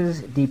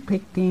places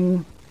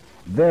depicting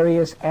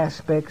various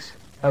aspects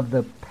of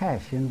the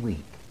Passion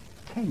Week.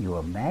 Can you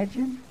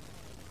imagine?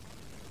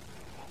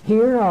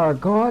 Here are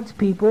God's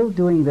people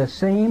doing the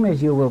same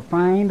as you will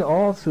find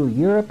all through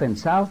Europe and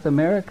South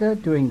America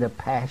during the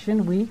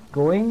Passion Week,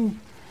 going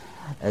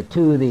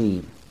to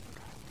the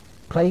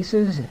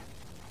places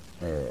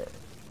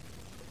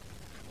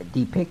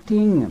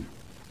depicting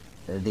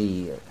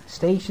the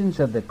Stations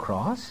of the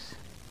Cross.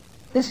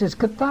 This is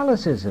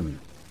Catholicism.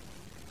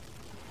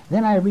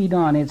 Then I read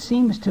on. It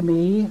seems to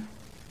me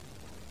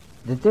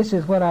that this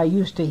is what I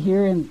used to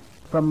hear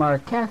from our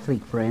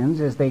Catholic friends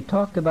as they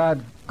talked about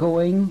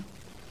going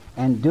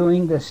and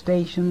doing the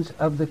Stations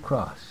of the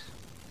Cross.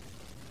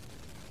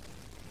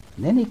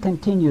 And then he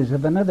continues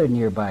of another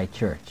nearby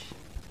church.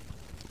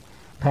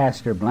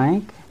 Pastor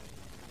Blank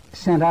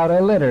sent out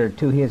a letter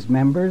to his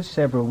members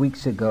several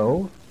weeks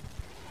ago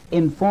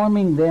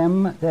informing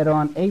them that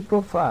on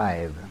April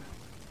 5,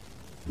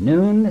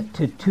 noon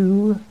to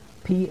 2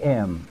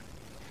 p.m.,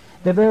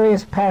 the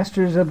various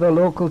pastors of the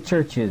local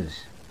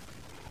churches,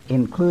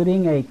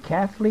 including a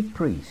Catholic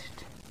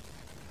priest,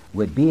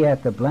 would be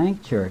at the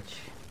Blank Church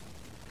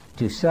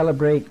to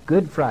celebrate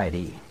Good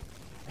Friday,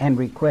 and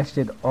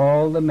requested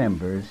all the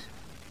members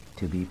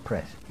to be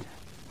present.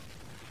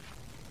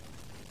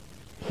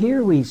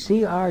 Here we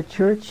see our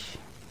church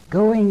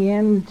going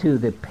into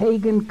the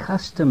pagan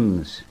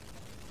customs,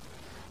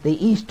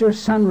 the Easter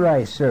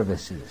sunrise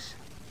services.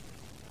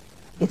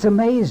 It's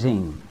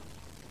amazing.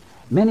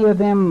 Many of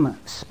them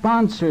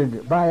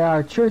sponsored by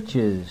our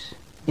churches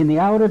in the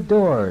out of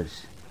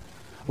doors,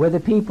 where the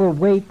people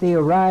wait the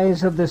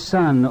rise of the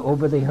sun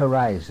over the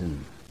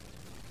horizon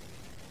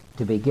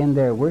to begin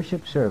their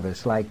worship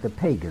service like the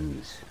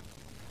pagans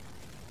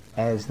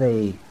as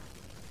they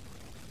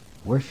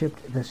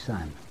worshiped the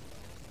sun.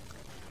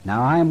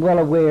 Now, I am well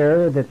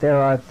aware that there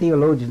are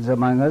theologians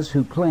among us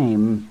who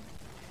claim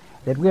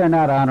that we are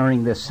not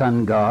honoring the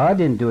sun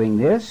god in doing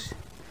this.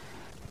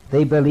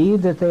 They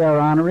believe that they are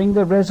honoring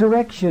the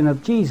resurrection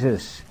of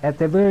Jesus at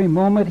the very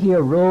moment he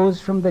arose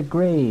from the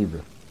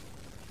grave.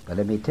 But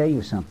let me tell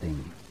you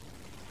something.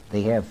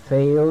 They have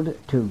failed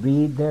to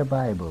read their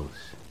Bibles,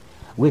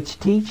 which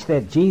teach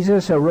that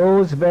Jesus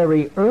arose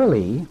very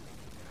early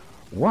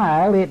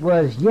while it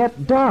was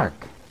yet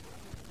dark,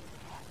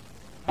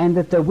 and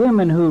that the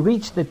women who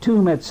reached the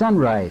tomb at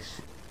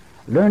sunrise,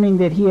 learning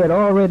that he had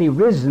already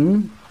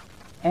risen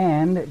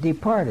and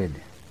departed.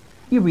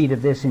 You read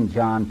of this in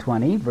John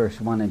 20, verse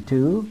 1 and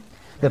 2.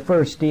 The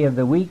first day of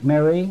the week,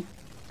 Mary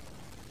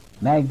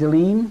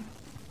Magdalene,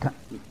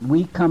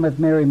 cometh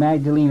Mary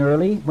Magdalene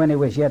early, when it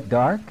was yet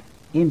dark,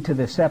 into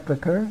the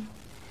sepulchre,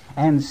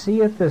 and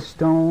seeth the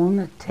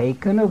stone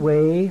taken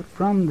away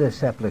from the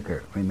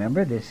sepulchre.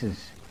 Remember, it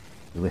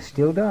was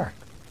still dark.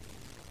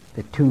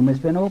 The tomb has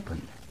been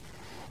opened.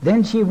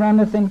 Then she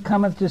runneth and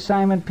cometh to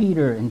Simon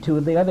Peter and to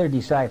the other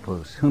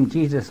disciples, whom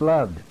Jesus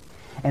loved,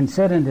 and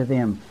said unto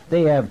them,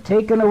 They have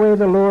taken away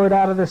the Lord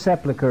out of the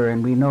sepulchre,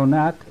 and we know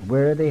not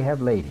where they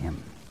have laid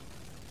him.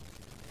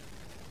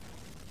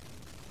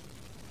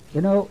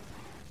 You know,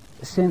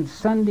 since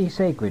Sunday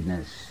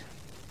sacredness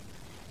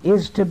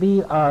is to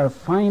be our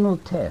final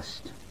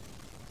test,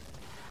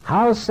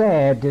 how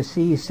sad to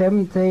see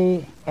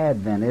Seventh-day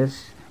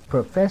Adventists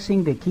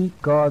professing to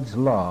keep God's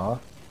law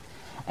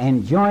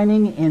and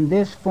joining in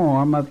this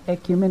form of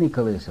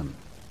ecumenicalism.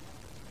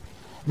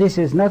 This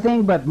is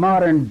nothing but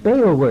modern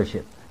Baal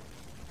worship.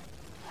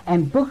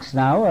 And books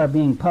now are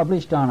being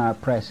published on our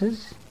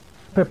presses,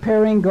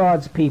 preparing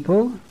God's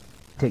people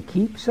to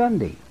keep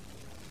Sunday,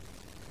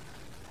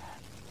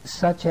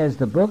 such as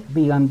the book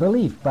Be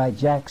Unbelief by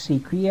Jack C.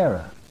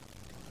 Criera,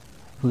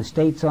 who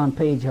states on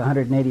page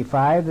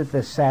 185 that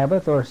the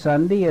Sabbath or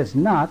Sunday is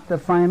not the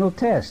final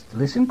test.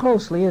 Listen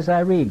closely as I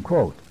read,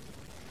 quote,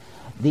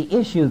 The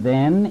issue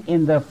then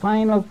in the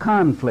final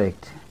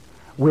conflict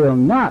will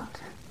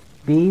not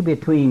be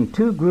between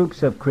two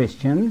groups of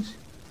Christians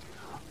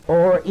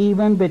or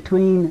even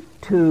between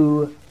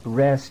two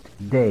rest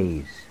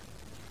days,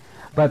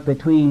 but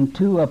between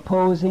two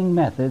opposing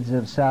methods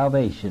of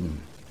salvation.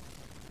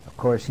 Of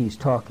course, he's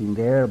talking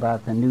there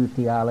about the new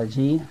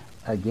theology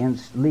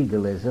against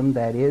legalism,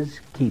 that is,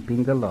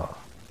 keeping the law.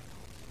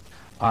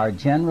 Our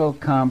General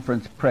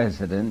Conference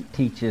President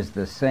teaches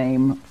the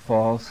same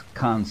false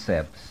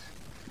concepts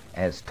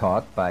as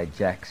taught by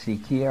Jack C.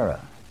 Chiara.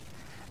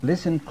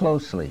 Listen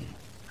closely.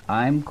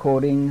 I'm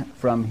quoting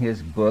from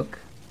his book,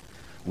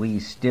 We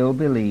Still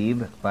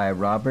Believe, by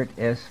Robert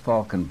S.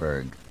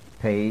 Falkenberg,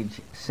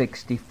 page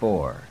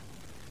 64.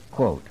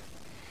 Quote,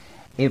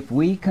 "If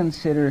we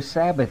consider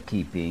Sabbath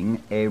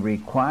keeping a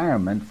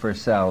requirement for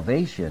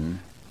salvation,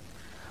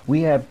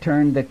 we have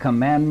turned the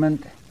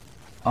commandment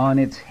on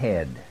its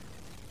head."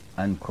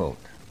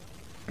 Unquote.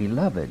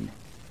 Beloved,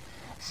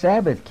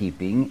 Sabbath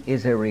keeping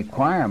is a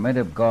requirement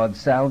of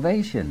God's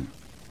salvation.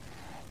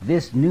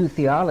 This new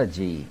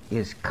theology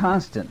is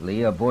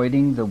constantly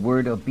avoiding the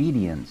word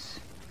obedience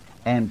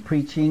and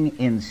preaching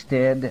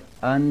instead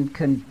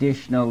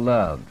unconditional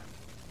love.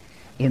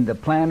 In the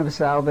plan of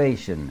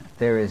salvation,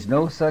 there is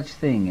no such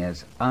thing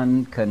as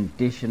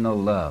unconditional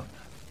love.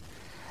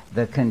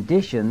 The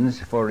conditions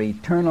for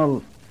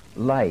eternal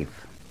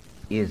life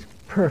is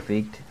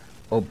perfect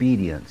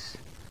obedience.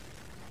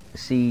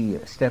 See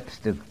Steps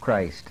to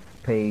Christ,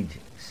 page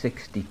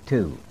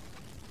 62.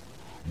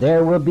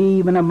 "There will be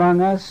even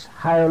among us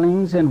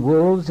hirelings and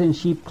wolves in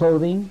sheep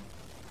clothing,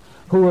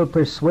 who will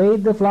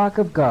persuade the flock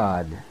of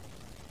God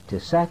to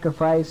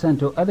sacrifice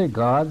unto other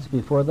gods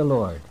before the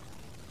Lord.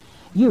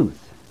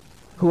 Youth,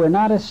 who are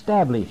not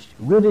established,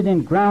 rooted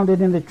and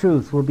grounded in the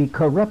truth, will be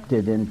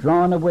corrupted and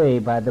drawn away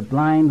by the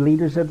blind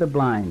leaders of the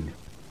blind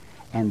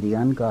and the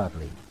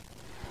ungodly.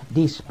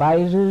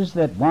 Despisers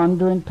that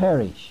wander and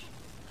perish,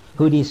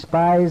 who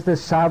despise the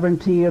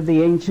sovereignty of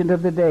the Ancient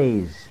of the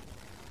Days,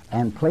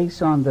 and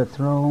place on the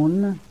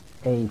throne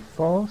a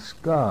false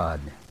god,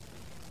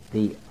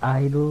 the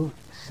idle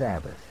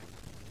Sabbath.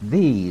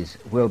 These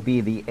will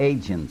be the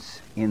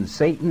agents in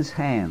Satan's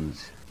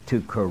hands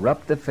to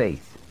corrupt the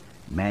faith."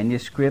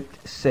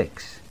 Manuscript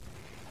 6,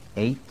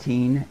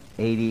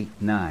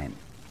 1889.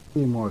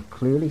 Be more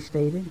clearly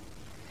stated.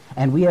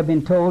 And we have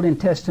been told in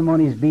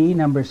Testimonies B,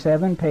 number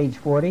 7, page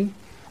 40,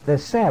 the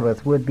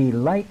Sabbath would be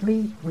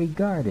lightly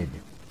regarded.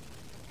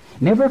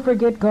 Never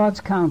forget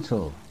God's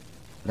counsel.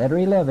 Letter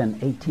 11,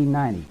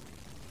 1890.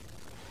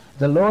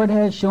 "The Lord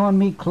has shown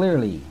me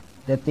clearly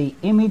that the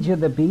image of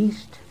the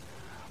beast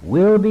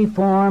will be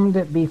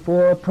formed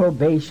before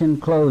probation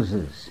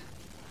closes,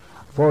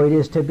 for it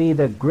is to be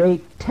the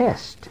great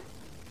test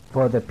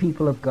for the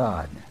people of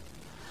God,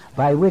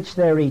 by which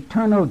their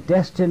eternal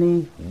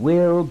destiny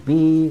will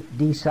be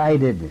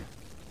decided.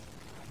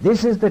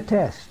 This is the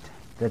test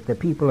that the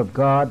people of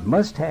God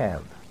must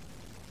have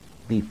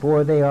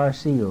before they are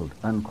sealed."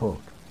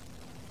 Unquote.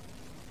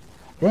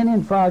 Then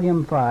in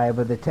volume 5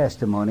 of the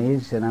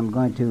Testimonies, and I'm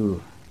going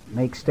to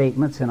make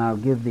statements and I'll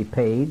give the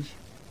page,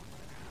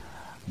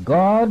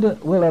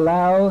 "God will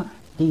allow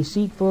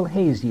deceitful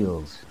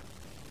Haziels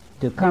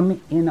to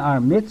come in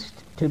our midst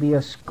to be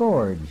a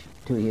scourge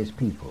to his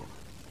people."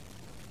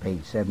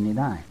 Page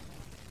 79.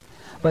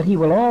 "But he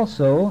will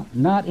also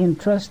not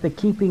entrust the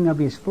keeping of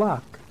his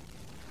flock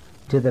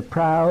to the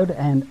proud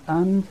and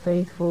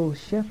unfaithful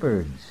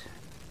shepherds."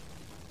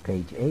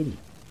 Page 80.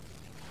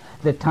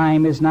 "The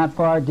time is not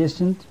far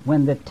distant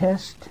when the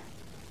test,"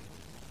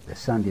 the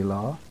Sunday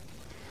law,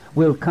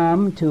 "will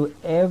come to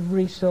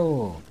every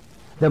soul.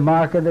 The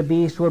mark of the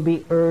beast will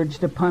be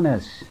urged upon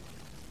us."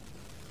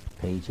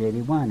 Page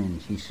 81,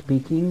 and she's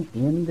speaking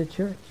in the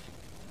church.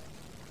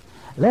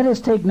 "Let us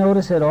take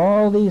notice that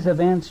all these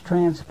events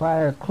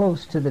transpire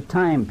close to the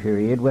time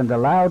period when the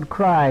loud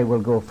cry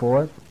will go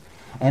forth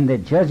and the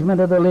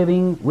judgment of the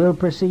living will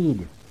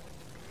proceed.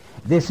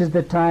 This is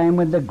the time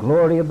when the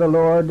glory of the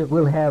Lord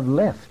will have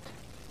left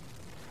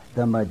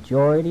the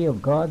majority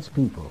of God's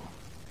people,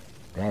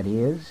 that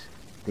is,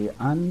 the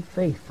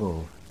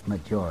unfaithful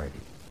majority.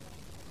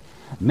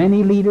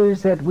 Many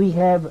leaders that we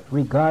have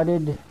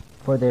regarded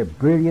for their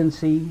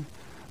brilliancy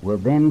will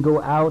then go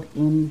out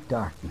in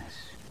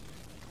darkness,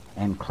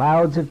 and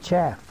clouds of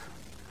chaff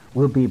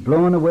will be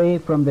blown away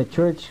from the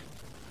church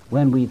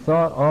when we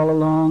thought all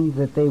along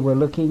that they were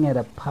looking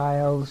at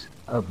piles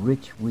of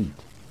rich wheat."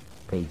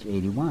 Page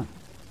 81.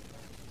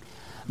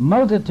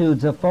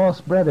 "Multitudes of false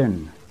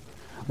brethren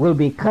will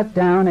be cut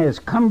down as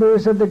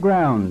cumbers of the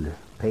ground."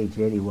 Page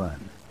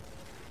 81.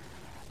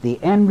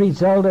 "The end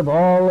result of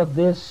all of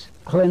this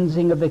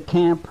cleansing of the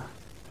camp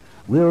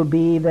will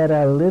be that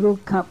a little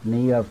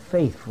company of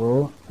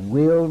faithful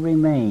will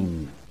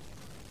remain.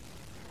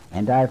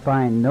 And I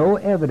find no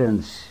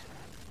evidence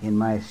in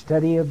my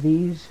study of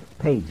these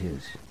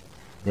pages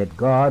that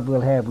God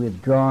will have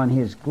withdrawn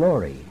his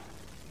glory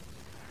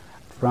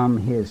from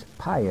his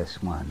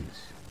pious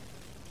ones."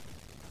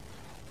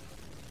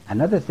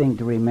 Another thing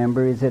to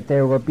remember is that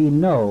there will be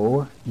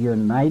no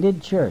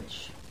united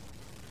church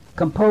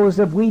composed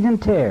of wheat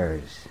and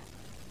tares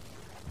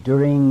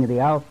during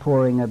the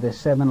outpouring of the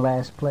 7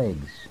 last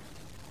plagues.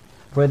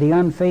 For the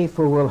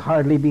unfaithful will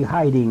hardly be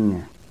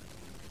hiding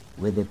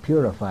with the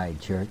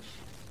purified church.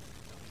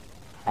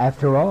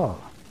 After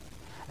all,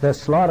 the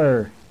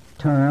slaughter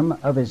term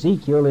of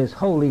Ezekiel is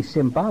wholly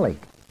symbolic.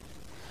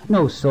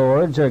 No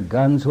swords or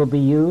guns will be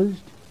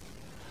used.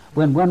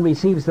 When one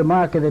receives the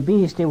mark of the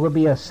beast, it will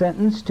be a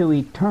sentence to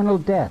eternal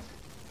death,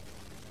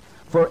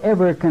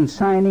 forever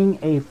consigning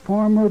a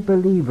former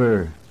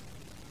believer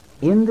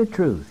in the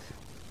truth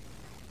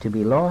to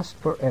be lost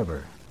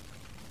forever.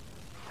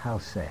 How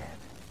sad.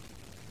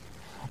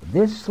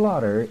 This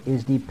slaughter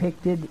is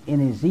depicted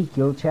in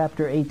Ezekiel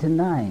chapter 8 and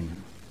 9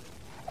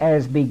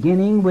 as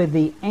beginning with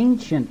the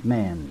ancient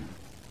men,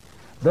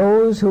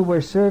 those who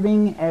were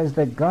serving as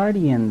the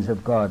guardians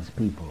of God's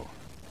people.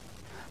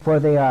 For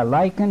they are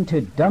likened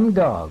to dumb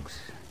dogs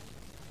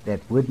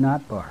that would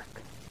not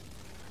bark,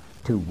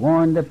 to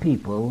warn the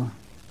people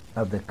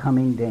of the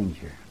coming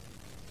danger.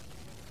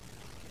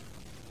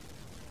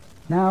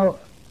 Now,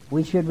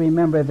 we should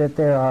remember that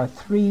there are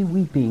 3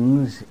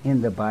 weepings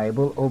in the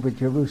Bible over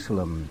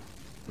Jerusalem,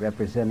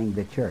 representing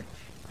the church.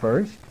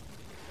 First,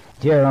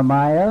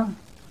 Jeremiah,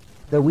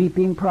 the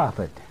weeping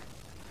prophet,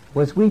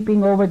 was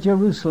weeping over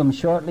Jerusalem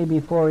shortly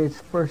before its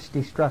first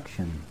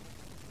destruction.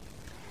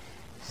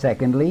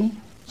 Secondly,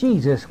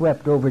 Jesus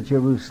wept over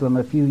Jerusalem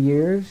a few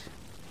years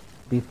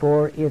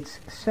before its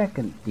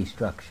second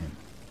destruction.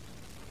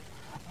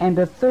 And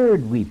a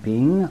third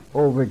weeping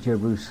over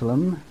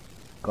Jerusalem,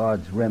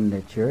 God's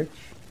remnant church,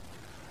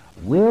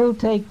 will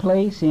take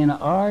place in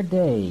our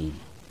day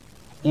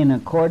in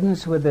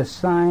accordance with the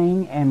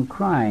sighing and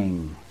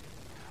crying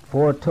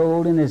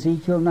foretold in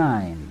Ezekiel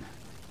 9,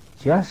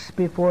 just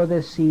before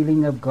the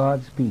sealing of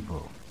God's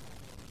people.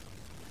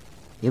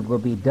 It will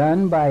be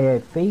done by a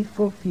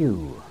faithful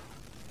few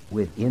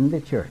within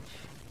the church.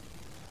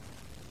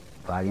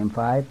 Volume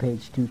 5,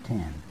 page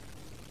 210.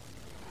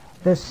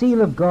 The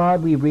seal of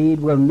God, we read,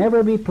 will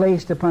never be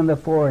placed upon the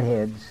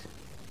foreheads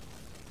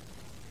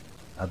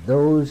of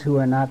those who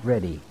are not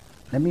ready.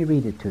 Let me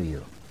read it to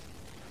you.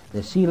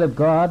 The seal of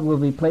God will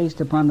be placed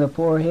upon the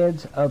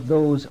foreheads of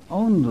those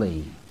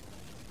only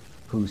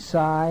who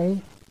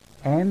sigh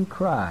and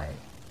cry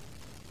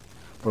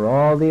for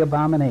all the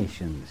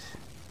abominations.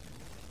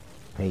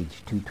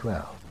 Page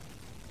 212.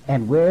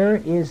 And where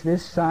is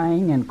this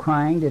sighing and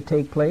crying to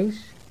take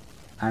place?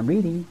 I'm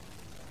reading.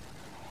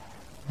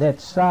 That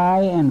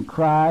sigh and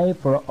cry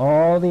for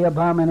all the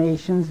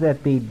abominations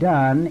that be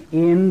done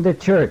in the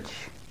church.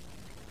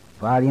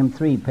 Volume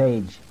 3,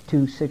 page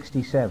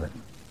 267.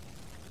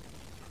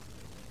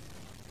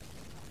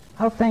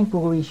 How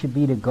thankful we should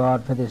be to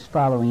God for this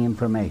following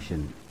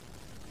information.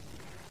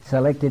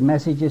 Selected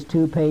Messages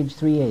 2, page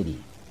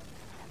 380.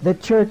 The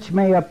church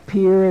may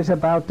appear as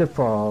about to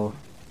fall,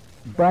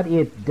 but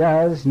it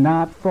does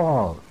not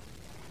fall.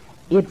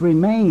 It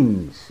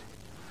remains,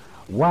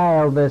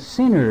 while the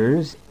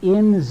sinners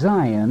in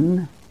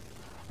Zion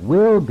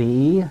will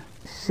be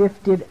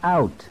sifted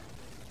out,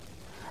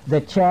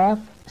 the chaff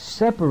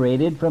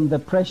separated from the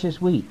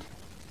precious wheat.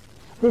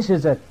 This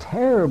is a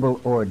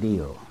terrible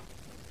ordeal,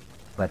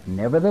 but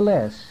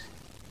nevertheless,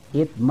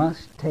 it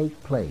must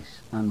take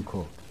place,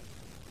 unquote.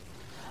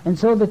 And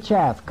so the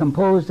chaff,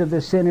 composed of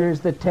the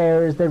sinners, the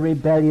tares, the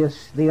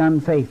rebellious, the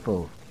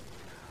unfaithful,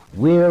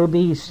 will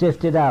be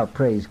sifted out,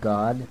 praise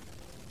God.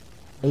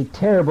 A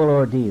terrible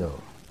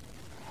ordeal,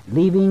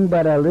 leaving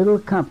but a little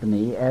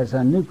company as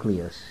a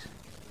nucleus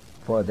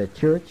for the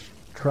church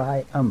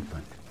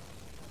triumphant.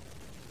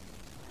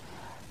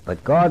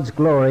 But God's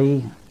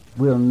glory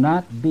will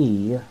not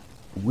be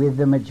with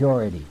the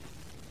majority.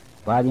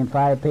 Volume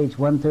 5, page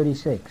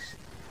 136.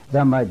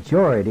 The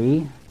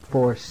majority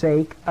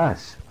forsake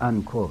us,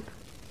 unquote.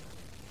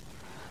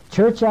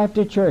 Church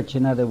after church,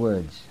 in other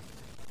words,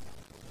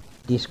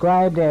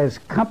 described as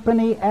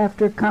company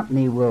after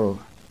company, will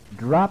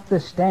drop the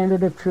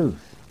standard of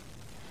truth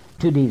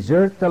to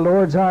desert the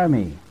Lord's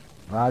army.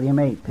 Volume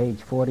 8,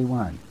 page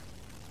 41.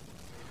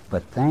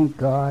 But thank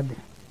God,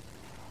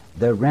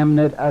 the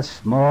remnant, a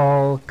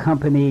small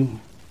company,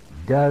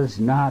 does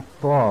not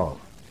fall.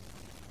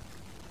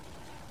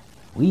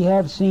 We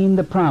have seen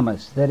the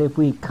promise that if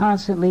we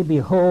constantly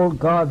behold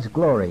God's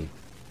glory,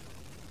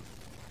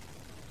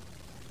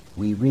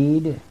 we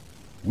read,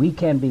 we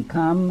can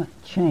become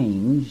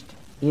changed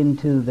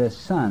into the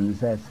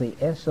sons, that's the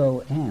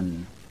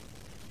S-O-N,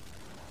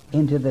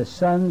 into the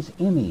Son's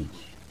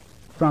image,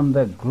 from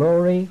the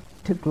glory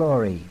to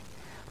glory,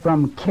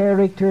 from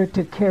character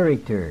to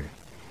character,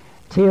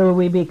 till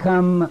we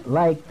become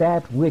like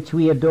that which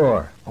we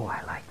adore. Oh,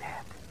 I like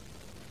that.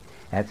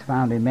 That's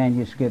found in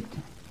manuscript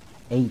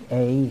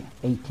 8A,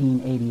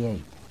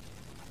 1888.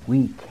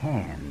 We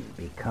can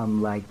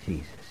become like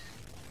Jesus.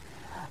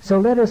 So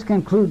let us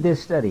conclude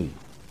this study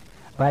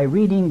by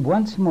reading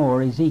once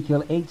more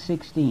Ezekiel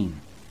 8:16.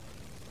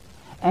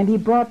 And he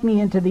brought me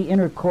into the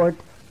inner court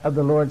of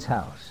the Lord's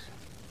house.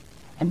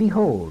 And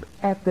behold,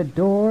 at the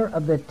door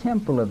of the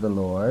temple of the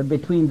Lord,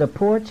 between the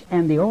porch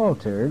and the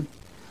altar,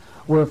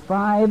 were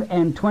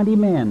 25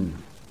 men,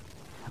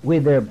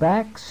 with their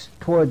backs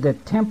toward the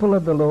temple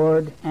of the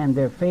Lord and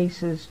their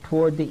faces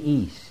toward the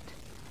east.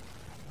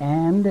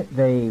 and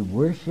they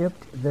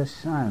worshipped the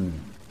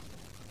Son.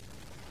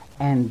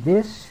 And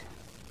this,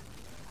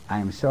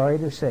 I'm sorry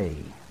to say,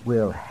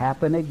 will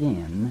happen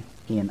again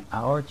in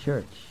our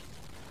church.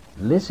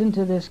 Listen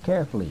to this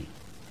carefully.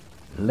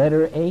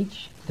 Letter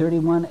H,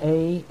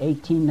 31A,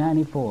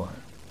 1894.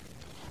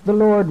 The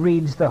Lord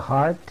reads the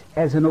heart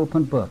as an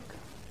open book.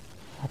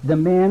 The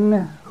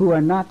men who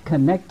are not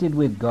connected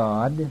with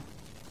God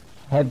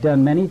have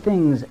done many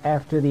things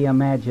after the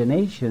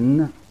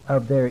imagination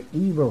of their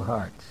evil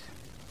hearts.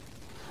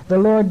 The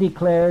Lord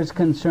declares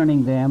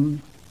concerning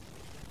them,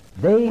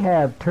 they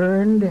have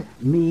turned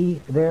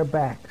me their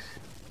backs,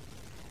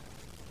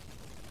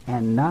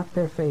 and not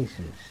their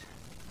faces,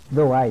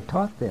 though I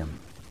taught them,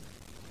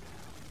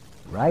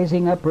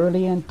 rising up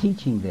early and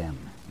teaching them.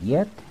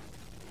 Yet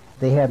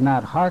they have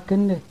not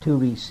hearkened to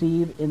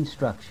receive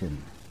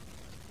instruction.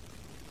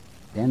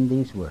 Then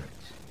these words,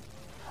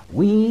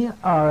 we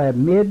are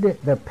amid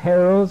the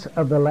perils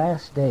of the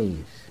last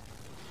days.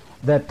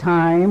 The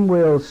time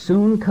will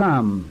soon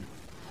come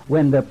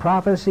when the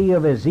prophecy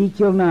of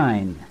Ezekiel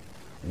 9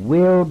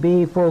 will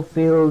be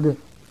fulfilled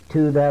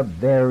to the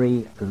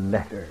very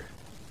letter.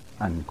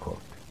 Unquote.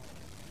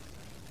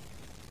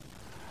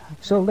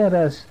 So let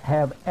us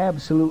have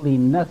absolutely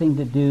nothing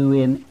to do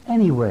in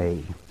any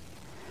way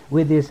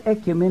with this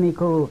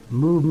ecumenical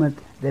movement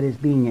that is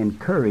being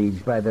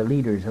encouraged by the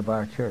leaders of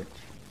our church.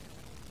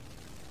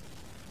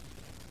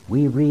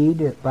 We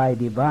read by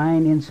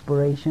divine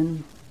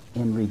inspiration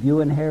in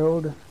Review and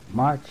Herald,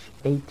 March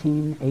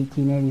 18,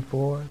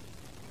 1884,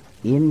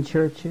 in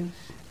churches,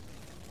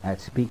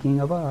 that's speaking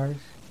of ours,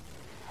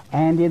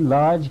 and in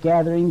large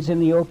gatherings in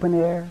the open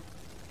air,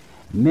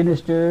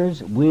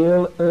 ministers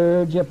will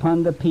urge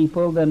upon the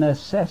people the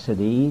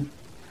necessity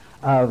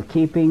of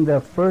keeping the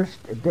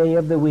first day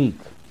of the week.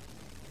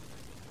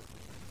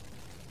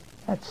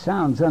 That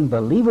sounds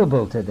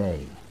unbelievable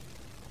today,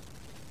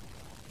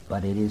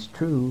 but it is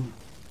true.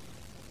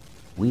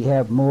 We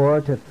have more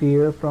to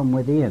fear from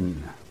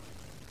within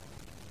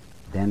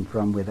than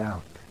from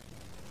without.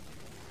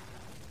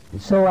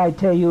 And so I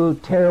tell you,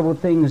 terrible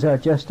things are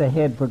just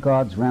ahead for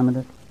God's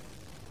remnant.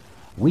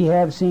 We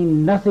have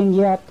seen nothing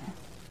yet.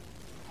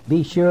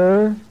 Be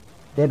sure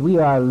that we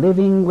are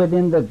living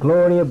within the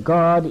glory of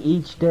God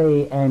each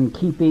day and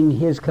keeping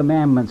His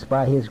commandments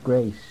by His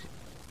grace.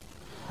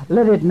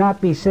 Let it not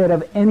be said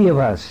of any of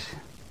us,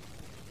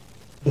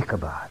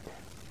 Ichabod,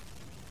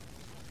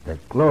 the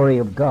glory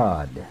of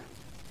God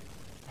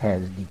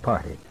has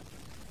departed.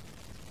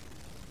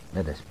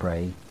 Let us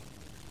pray.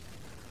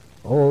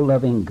 O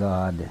loving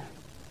God,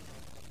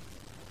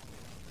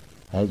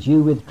 as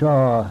you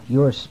withdraw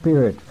your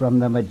Spirit from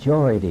the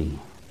majority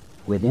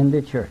within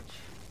the church,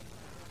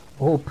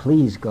 oh,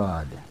 please,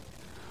 God,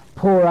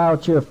 pour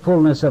out your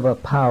fullness of a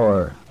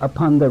power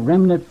upon the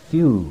remnant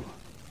few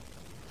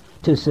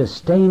to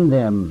sustain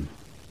them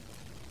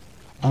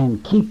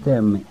and keep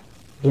them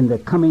in the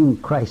coming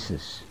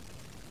crisis.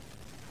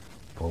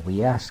 For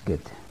we ask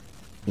it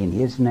in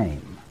His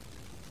name.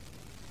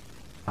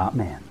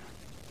 Amen.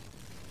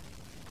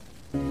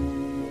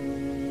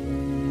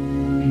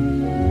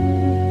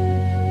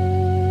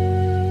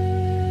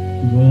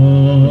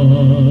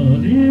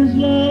 God is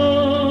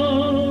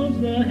love,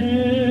 the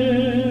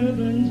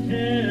heavens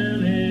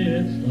tell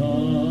its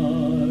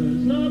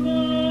stars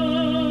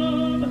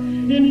above,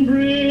 in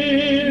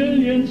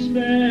brilliant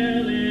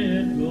spell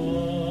it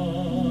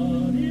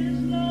God is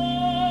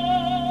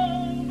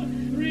love.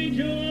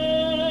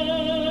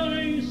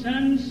 Rejoice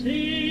and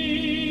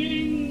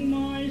sing,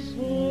 my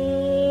soul.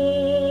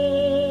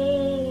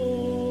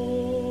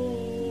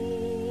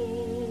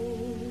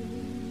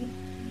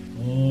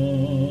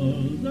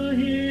 All the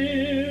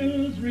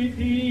hills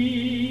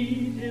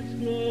repeat its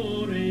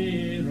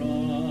glory,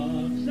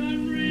 rocks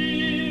and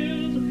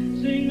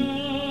rills sing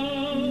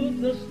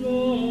out the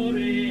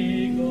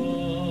story.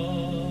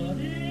 God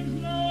is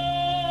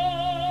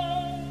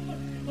love.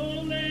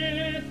 Oh,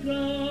 let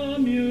the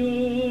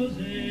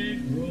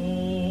music grow.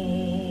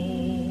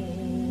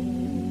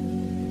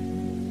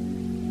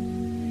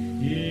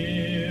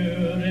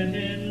 Hear it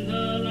in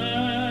the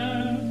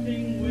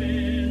laughing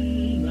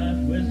wind that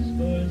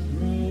whispers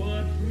through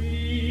a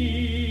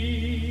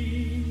tree.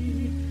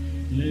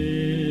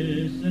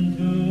 Listen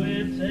to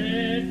its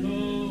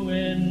echo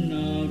in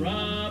a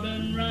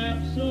robin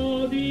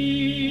rhapsody.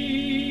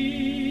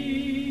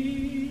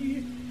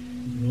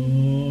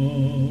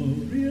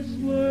 Glorious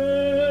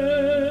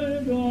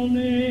word, all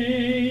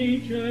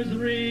nature's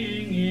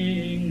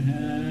ringing.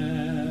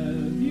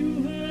 Have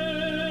you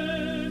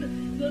heard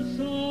the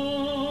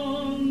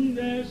song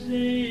they're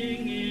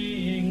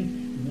singing?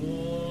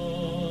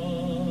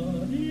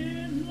 God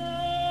is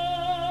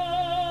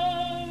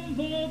love.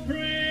 Oh,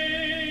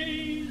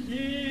 praise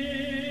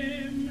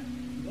Him.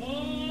 God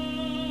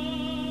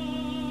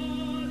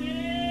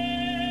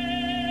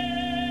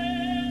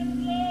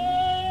is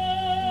love.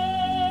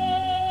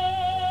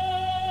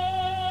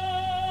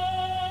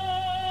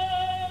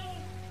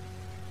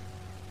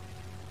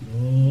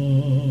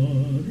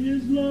 God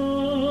is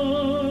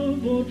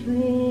love, oh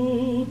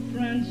truth,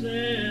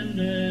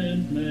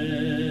 transcendent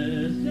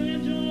message.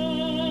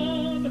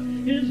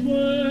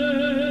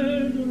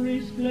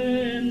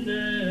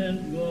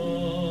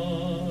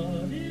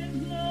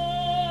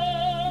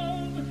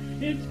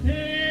 its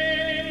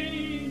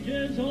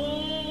pages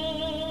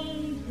all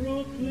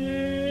proclaim.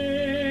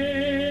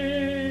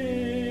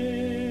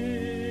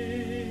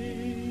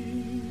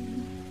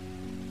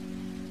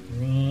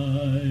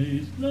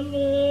 Christ the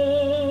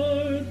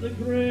Lord, the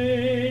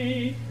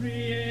great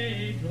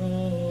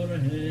Creator,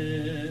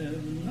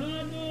 heaven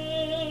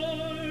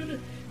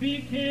adored,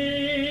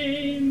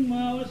 became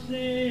our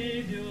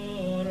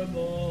Savior,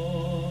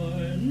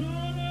 born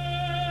on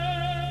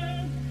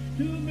earth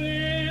to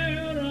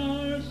bear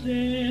our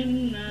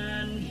sin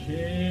and shame.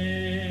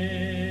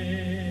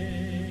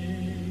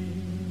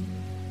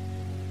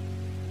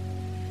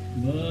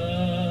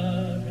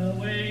 But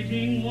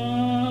awaiting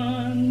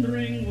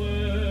wandering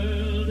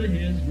world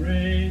His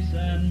grace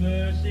and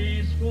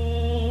mercy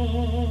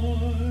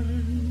scorns,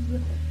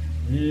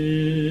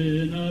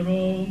 in a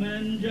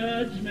Roman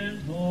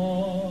judgment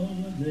hall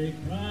they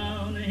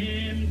crown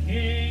Him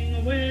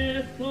King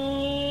with thorns.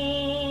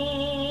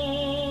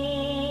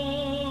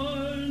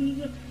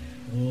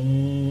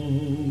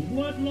 Oh,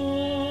 what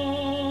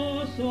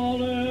loss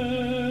all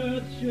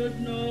earth should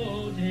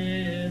note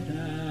it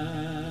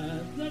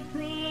at the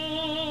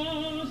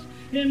cross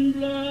in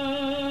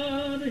blood